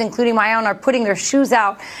lots of kids, including my own, are putting their shoes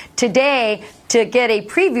out today to get a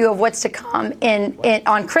preview of what's to come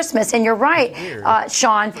on Christmas. And you're right,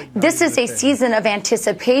 Sean, this is a season of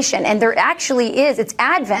anticipation, and there actually is. It's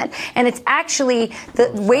Advent, and it's actually the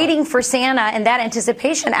waiting for Santa, and that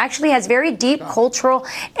anticipation actually has very deep cultural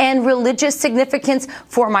and religious significance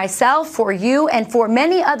for myself, for you, and for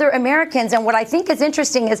many other Americans. And what I think is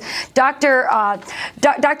interesting is Dr.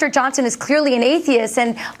 Johnson is clearly an atheist,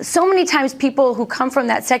 and so many times people who come from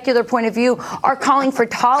that secular point of view are calling for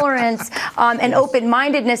tolerance and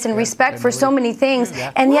open-mindedness and respect for so many things,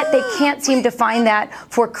 and yet they can't seem to find that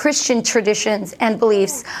for Christian traditions and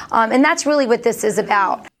beliefs. And that's really what this is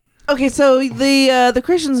about. Okay, so the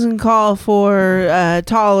Christians can call for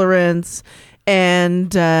tolerance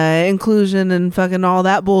and inclusion and fucking all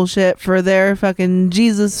that bullshit for their fucking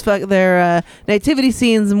Jesus, their nativity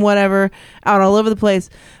scenes and whatever out all over the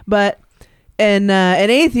place, but an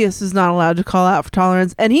atheist is not allowed to call out for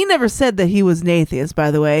tolerance. And he never said that he was an atheist,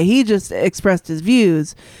 by the way. He just expressed his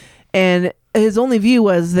views. And his only view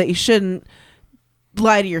was that you shouldn't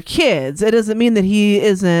lie to your kids. It doesn't mean that he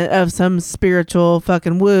isn't of some spiritual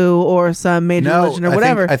fucking woo or some major religion or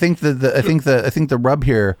whatever. I think the rub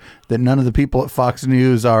here that none of the people at Fox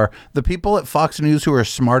News are the people at Fox News who are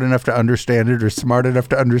smart enough to understand it, or smart enough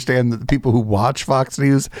to understand that the people who watch Fox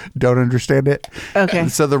News don't understand it. Okay.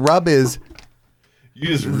 So the rub is you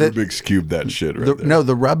just Rubik's Cube that shit right there. No,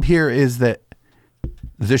 the rub here is that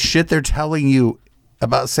the shit they're telling you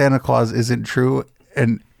about Santa Claus isn't true,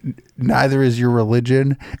 and neither is your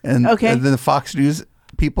religion. And, and then the Fox News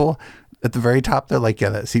people at the very top, they're like, yeah,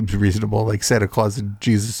 that seems reasonable. Like Santa Claus and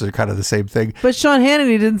Jesus are kind of the same thing. But Sean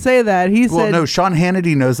Hannity didn't say that. He said... Well, no, Sean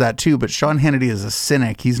Hannity knows that too, but Sean Hannity is a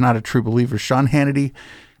cynic. He's not a true believer.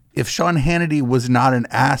 If Sean Hannity was not an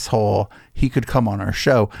asshole, he could come on our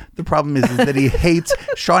show. The problem is that he hates,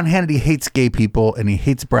 Sean Hannity hates gay people, and he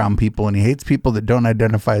hates brown people, and he hates people that don't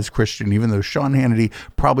identify as Christian, even though Sean Hannity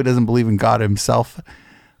probably doesn't believe in God himself.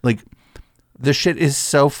 Like, the shit is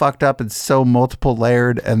so fucked up and so multiple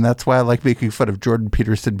layered, and that's why I like making fun of Jordan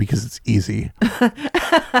Peterson, because it's easy.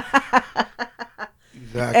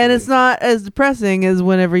 Exactly. And it's not as depressing as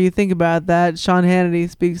whenever you think about that Sean Hannity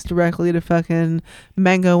speaks directly to fucking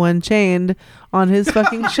Mango Unchained on his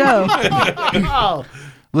fucking show.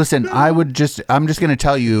 Listen, I'm just going to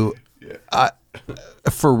tell you,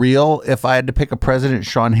 for real, if I had to pick a president,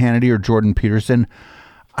 Sean Hannity or Jordan Peterson,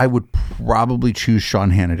 I would probably choose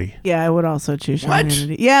Sean Hannity. Yeah, I would also choose Sean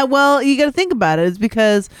Hannity. Yeah, well, you got to think about it. It's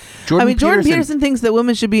because Jordan Peterson thinks that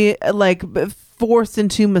women should be like forced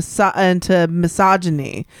into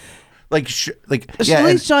misogyny. At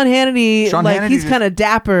least Sean Hannity, he's kind of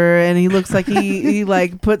dapper, and he looks like he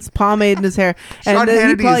like puts pomade in his hair, and then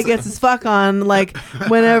he probably gets his fuck on like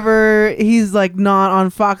whenever he's like not on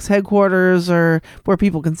Fox headquarters or where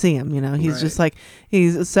people can see him. You know, he's just like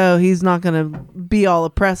he's not gonna be all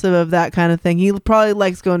oppressive of that kind of thing. He probably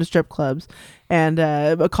likes going to strip clubs and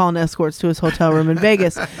calling escorts to his hotel room in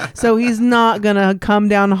Vegas. So he's not gonna come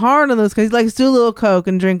down hard on those because he likes to do a little coke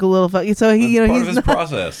and drink a little. So he, part of his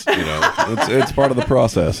process. You know, it's part of the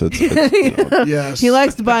process. Yes. He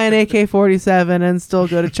likes to buy an AK-47 and still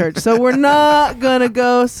go to church. So we're not gonna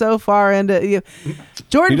go so far into.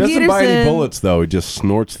 Jordan He doesn't buy any Peterson- bullets though. He just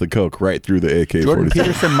snorts the coke right through the AK-47. Jordan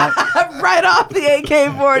Peterson might right off the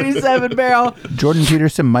AK-47 barrel. Jordan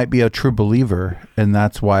Peterson might be a true believer, and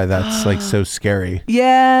that's why that's like so scary.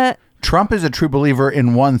 Yeah. Trump is a true believer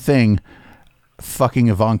in one thing: fucking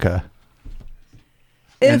Ivanka.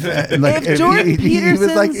 If Jordan he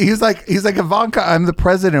was like Ivanka, I'm the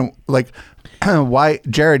president. Like, why,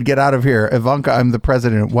 Jared, get out of here. Ivanka, I'm the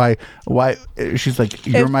president. Why? She's like,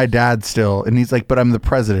 you're my dad still, and he's like, but I'm the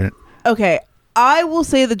president. Okay, I will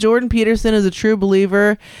say that Jordan Peterson is a true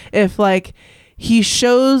believer if like he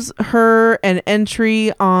shows her an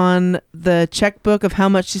entry on the checkbook of how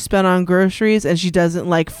much she spent on groceries and she doesn't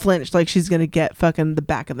like flinch like she's gonna get fucking the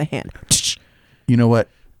back of the hand. You know what?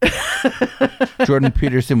 Jordan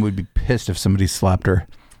Peterson would be pissed if somebody slapped her.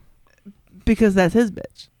 Because that's his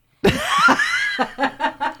bitch.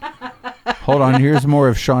 Hold on, here's more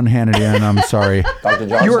of Sean Hannity, and I'm sorry. Dr.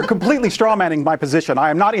 Johnson. You are completely strawmanning my position. I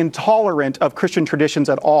am not intolerant of Christian traditions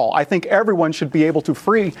at all. I think everyone should be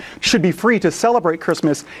free to celebrate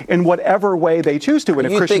Christmas in whatever way they choose to. And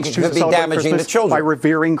if You Christians think it choose could to be celebrate damaging to Christmas children. by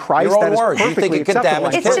revering Christ, Your own that is words. You think perfectly it could acceptable.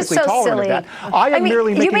 damage I'm kids. perfectly It's just so tolerant of silly. that. I am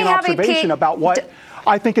merely you making may an have a observation about what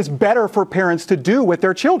I think is better for parents to do with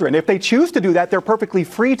their children. If they choose to do that, they're perfectly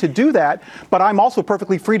free to do that. But I'm also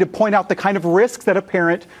perfectly free to point out the kind of risks that a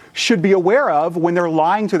parent should be aware of when they're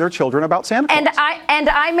lying to their children about Santa Claus. And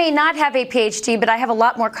I may not have a PhD, but I have a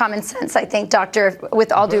lot more common sense, I think, Doctor,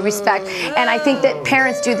 with all due respect. And I think that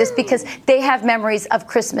parents do this because they have memories of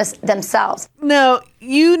Christmas themselves. No,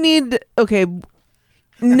 you need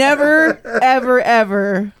never, ever,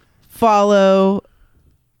 ever follow.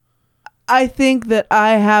 I think that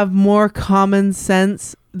I have more common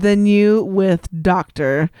sense than you with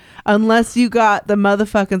doctor, unless you got the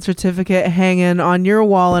motherfucking certificate hanging on your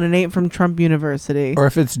wall and it ain't from Trump University. Or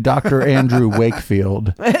if it's Dr. Andrew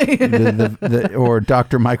Wakefield, or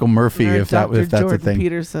Dr. Michael Murphy, Or if that's Jordan a thing.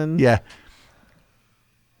 Peterson. Yeah.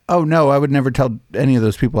 Oh no, I would never tell any of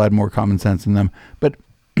those people I had more common sense than them. But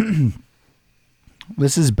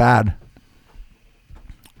this is bad.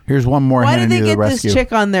 Here's one more. Why did they to the get rescue. this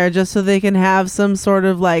chick on there just so they can have some sort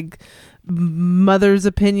of like mother's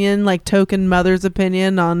opinion, like token mother's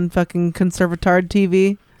opinion on fucking conservatard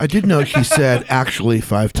TV? I did know she said actually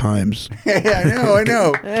 5 times. Yeah, I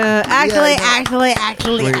know. Actually.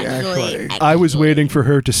 I was waiting for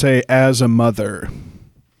her to say as a mother.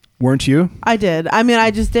 Weren't you? I did. I mean,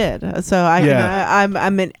 I just did. So I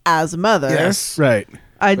meant as a mother. Yes. Right.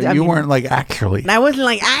 I you mean, weren't like actually. I wasn't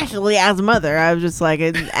like actually as a mother. I was just like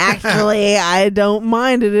actually I don't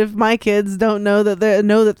mind it if my kids don't know that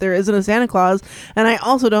there isn't a Santa Claus, and I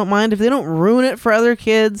also don't mind if they don't ruin it for other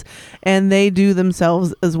kids and they do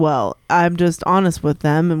themselves as well. I'm just honest with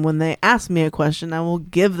them, and when they ask me a question, I will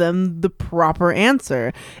give them the proper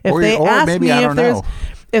answer. If they ask me if there's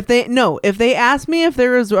if they ask me if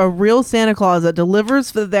there is a real Santa Claus that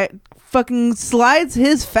delivers that fucking slides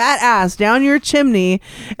his fat ass down your chimney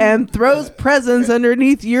and throws presents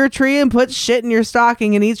underneath your tree and puts shit in your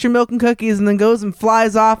stocking and eats your milk and cookies and then goes and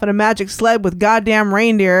flies off in a magic sled with goddamn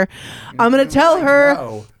reindeer, I'm gonna tell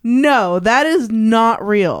her no, that is not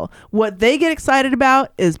real. What they get excited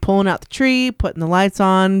about is pulling out the tree, putting the lights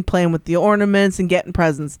on, playing with the ornaments, and getting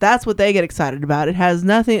presents. That's what they get excited about. It has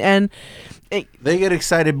nothing, and they get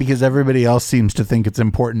excited because everybody else seems to think it's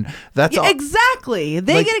important. That's all. Exactly.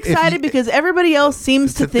 They Like, get if excited because everybody else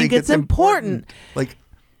seems to think it's important. Like,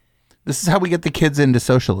 this is how we get the kids into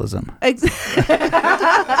socialism. Make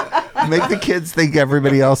the kids think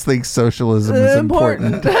everybody else thinks socialism is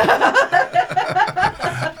important.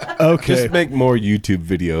 Okay. Just make more YouTube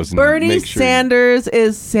videos. And Bernie make sure Sanders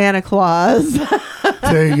is Santa Claus.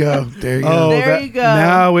 There you go. Oh, There you go.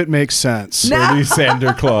 Now it makes sense. Bernie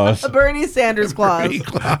Sanders Claus. Bernie Sanders Claus.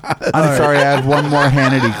 I'm sorry, I have one more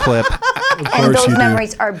Hannity clip. And those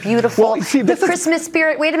memories are beautiful. The Christmas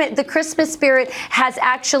spirit, wait a minute, the Christmas spirit has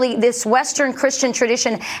actually, this Western Christian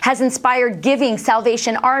tradition has inspired giving,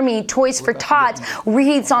 Salvation Army, Toys for Tots,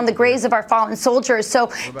 wreaths on the graves of our fallen soldiers.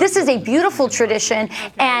 So this is a beautiful tradition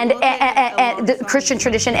and the Christian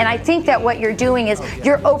tradition. And I think that what you're doing is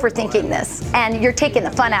you're overthinking this and you're taking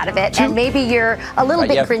the fun out of it. And maybe you're a little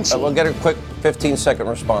bit grinchy. We'll get a quick 15-second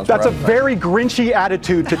response. That's a very grinchy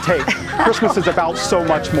attitude to take. Christmas is about so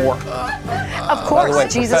much more. Of course, way,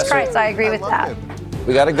 Jesus Professor, Christ, I agree with that.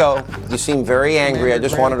 We got to go. You seem very angry. I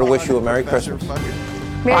just wanted to wish you a Merry Christmas.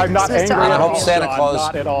 I'm not angry And I at hope all, Santa Sean, Claus.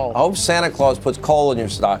 not at all. I hope Santa Claus puts coal in your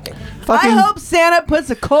stocking. I hope Santa puts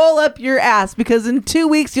a coal up your ass because in 2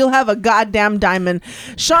 weeks you'll have a goddamn diamond.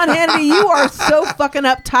 Sean Hannity, you are so fucking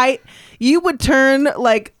uptight. you would turn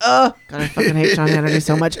like, God, I fucking hate Sean Hannity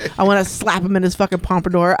so much. I want to slap him in his fucking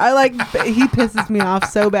pompadour. He pisses me off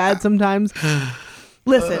so bad sometimes.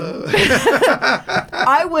 Listen,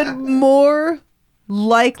 I would more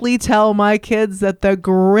likely tell my kids that the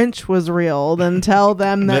Grinch was real than tell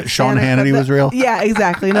them that Sean Hannity was real. Yeah,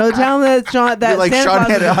 exactly. No, tell them that Sean. That like Santa Sean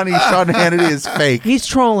Claus Hannity, honey. Sean Hannity is fake. He's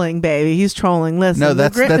trolling, baby. He's trolling. Listen, No,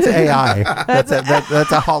 that's AI. That's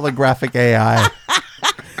a holographic AI.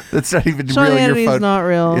 That's not even Sean real. Your Hannity's phone. not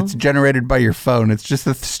real. It's generated by your phone. It's just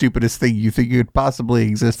the stupidest thing you think could possibly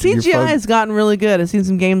exist. in your CGI phone. has gotten really good. I've seen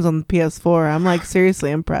some games on the PS4. I'm like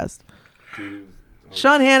seriously impressed.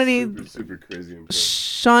 Sean Hannity, super crazy.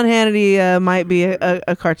 Sean Hannity might be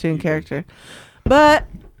a cartoon character, but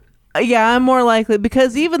yeah, I'm more likely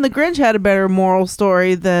because even the Grinch had a better moral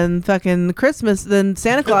story than fucking Christmas than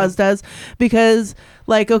Santa Claus does. Because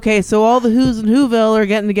like, okay, so all the Who's in Whoville are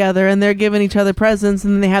getting together and they're giving each other presents,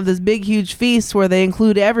 and then they have this big huge feast where they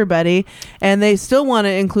include everybody, and they still want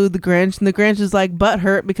to include the Grinch, and the Grinch is like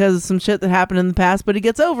butthurt because of some shit that happened in the past, but he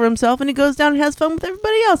gets over himself and he goes down and has fun with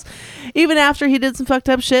everybody else, even after he did some fucked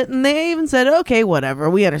up shit. And they even said, okay, whatever,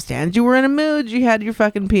 we understand, you were in a mood, you had your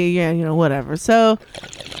fucking pee, yeah, you know, whatever. So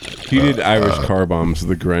he did Irish car bombs.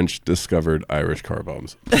 The Grinch discovered Irish car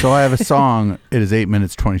bombs. So I have a song. It is 8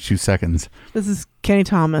 minutes 22 seconds. this is Kenny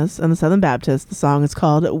Thomas and the Southern Baptist. The song is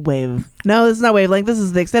called Wave. No, this is not Wavelength. This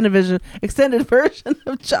is the extended version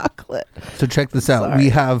of Chocolate. So check this out. Sorry. We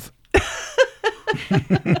have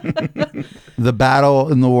the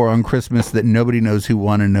battle in the war on Christmas that nobody knows who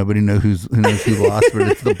won and nobody knows who lost, but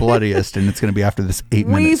it's the bloodiest, and it's going to be after this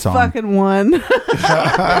 8-minute song. We fucking won.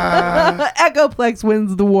 Echoplex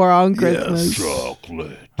wins the war on Christmas.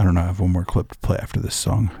 Chocolate. I don't know. I have one more clip to play after this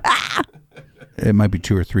song. It might be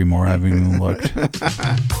 2 or 3 more. I haven't even looked.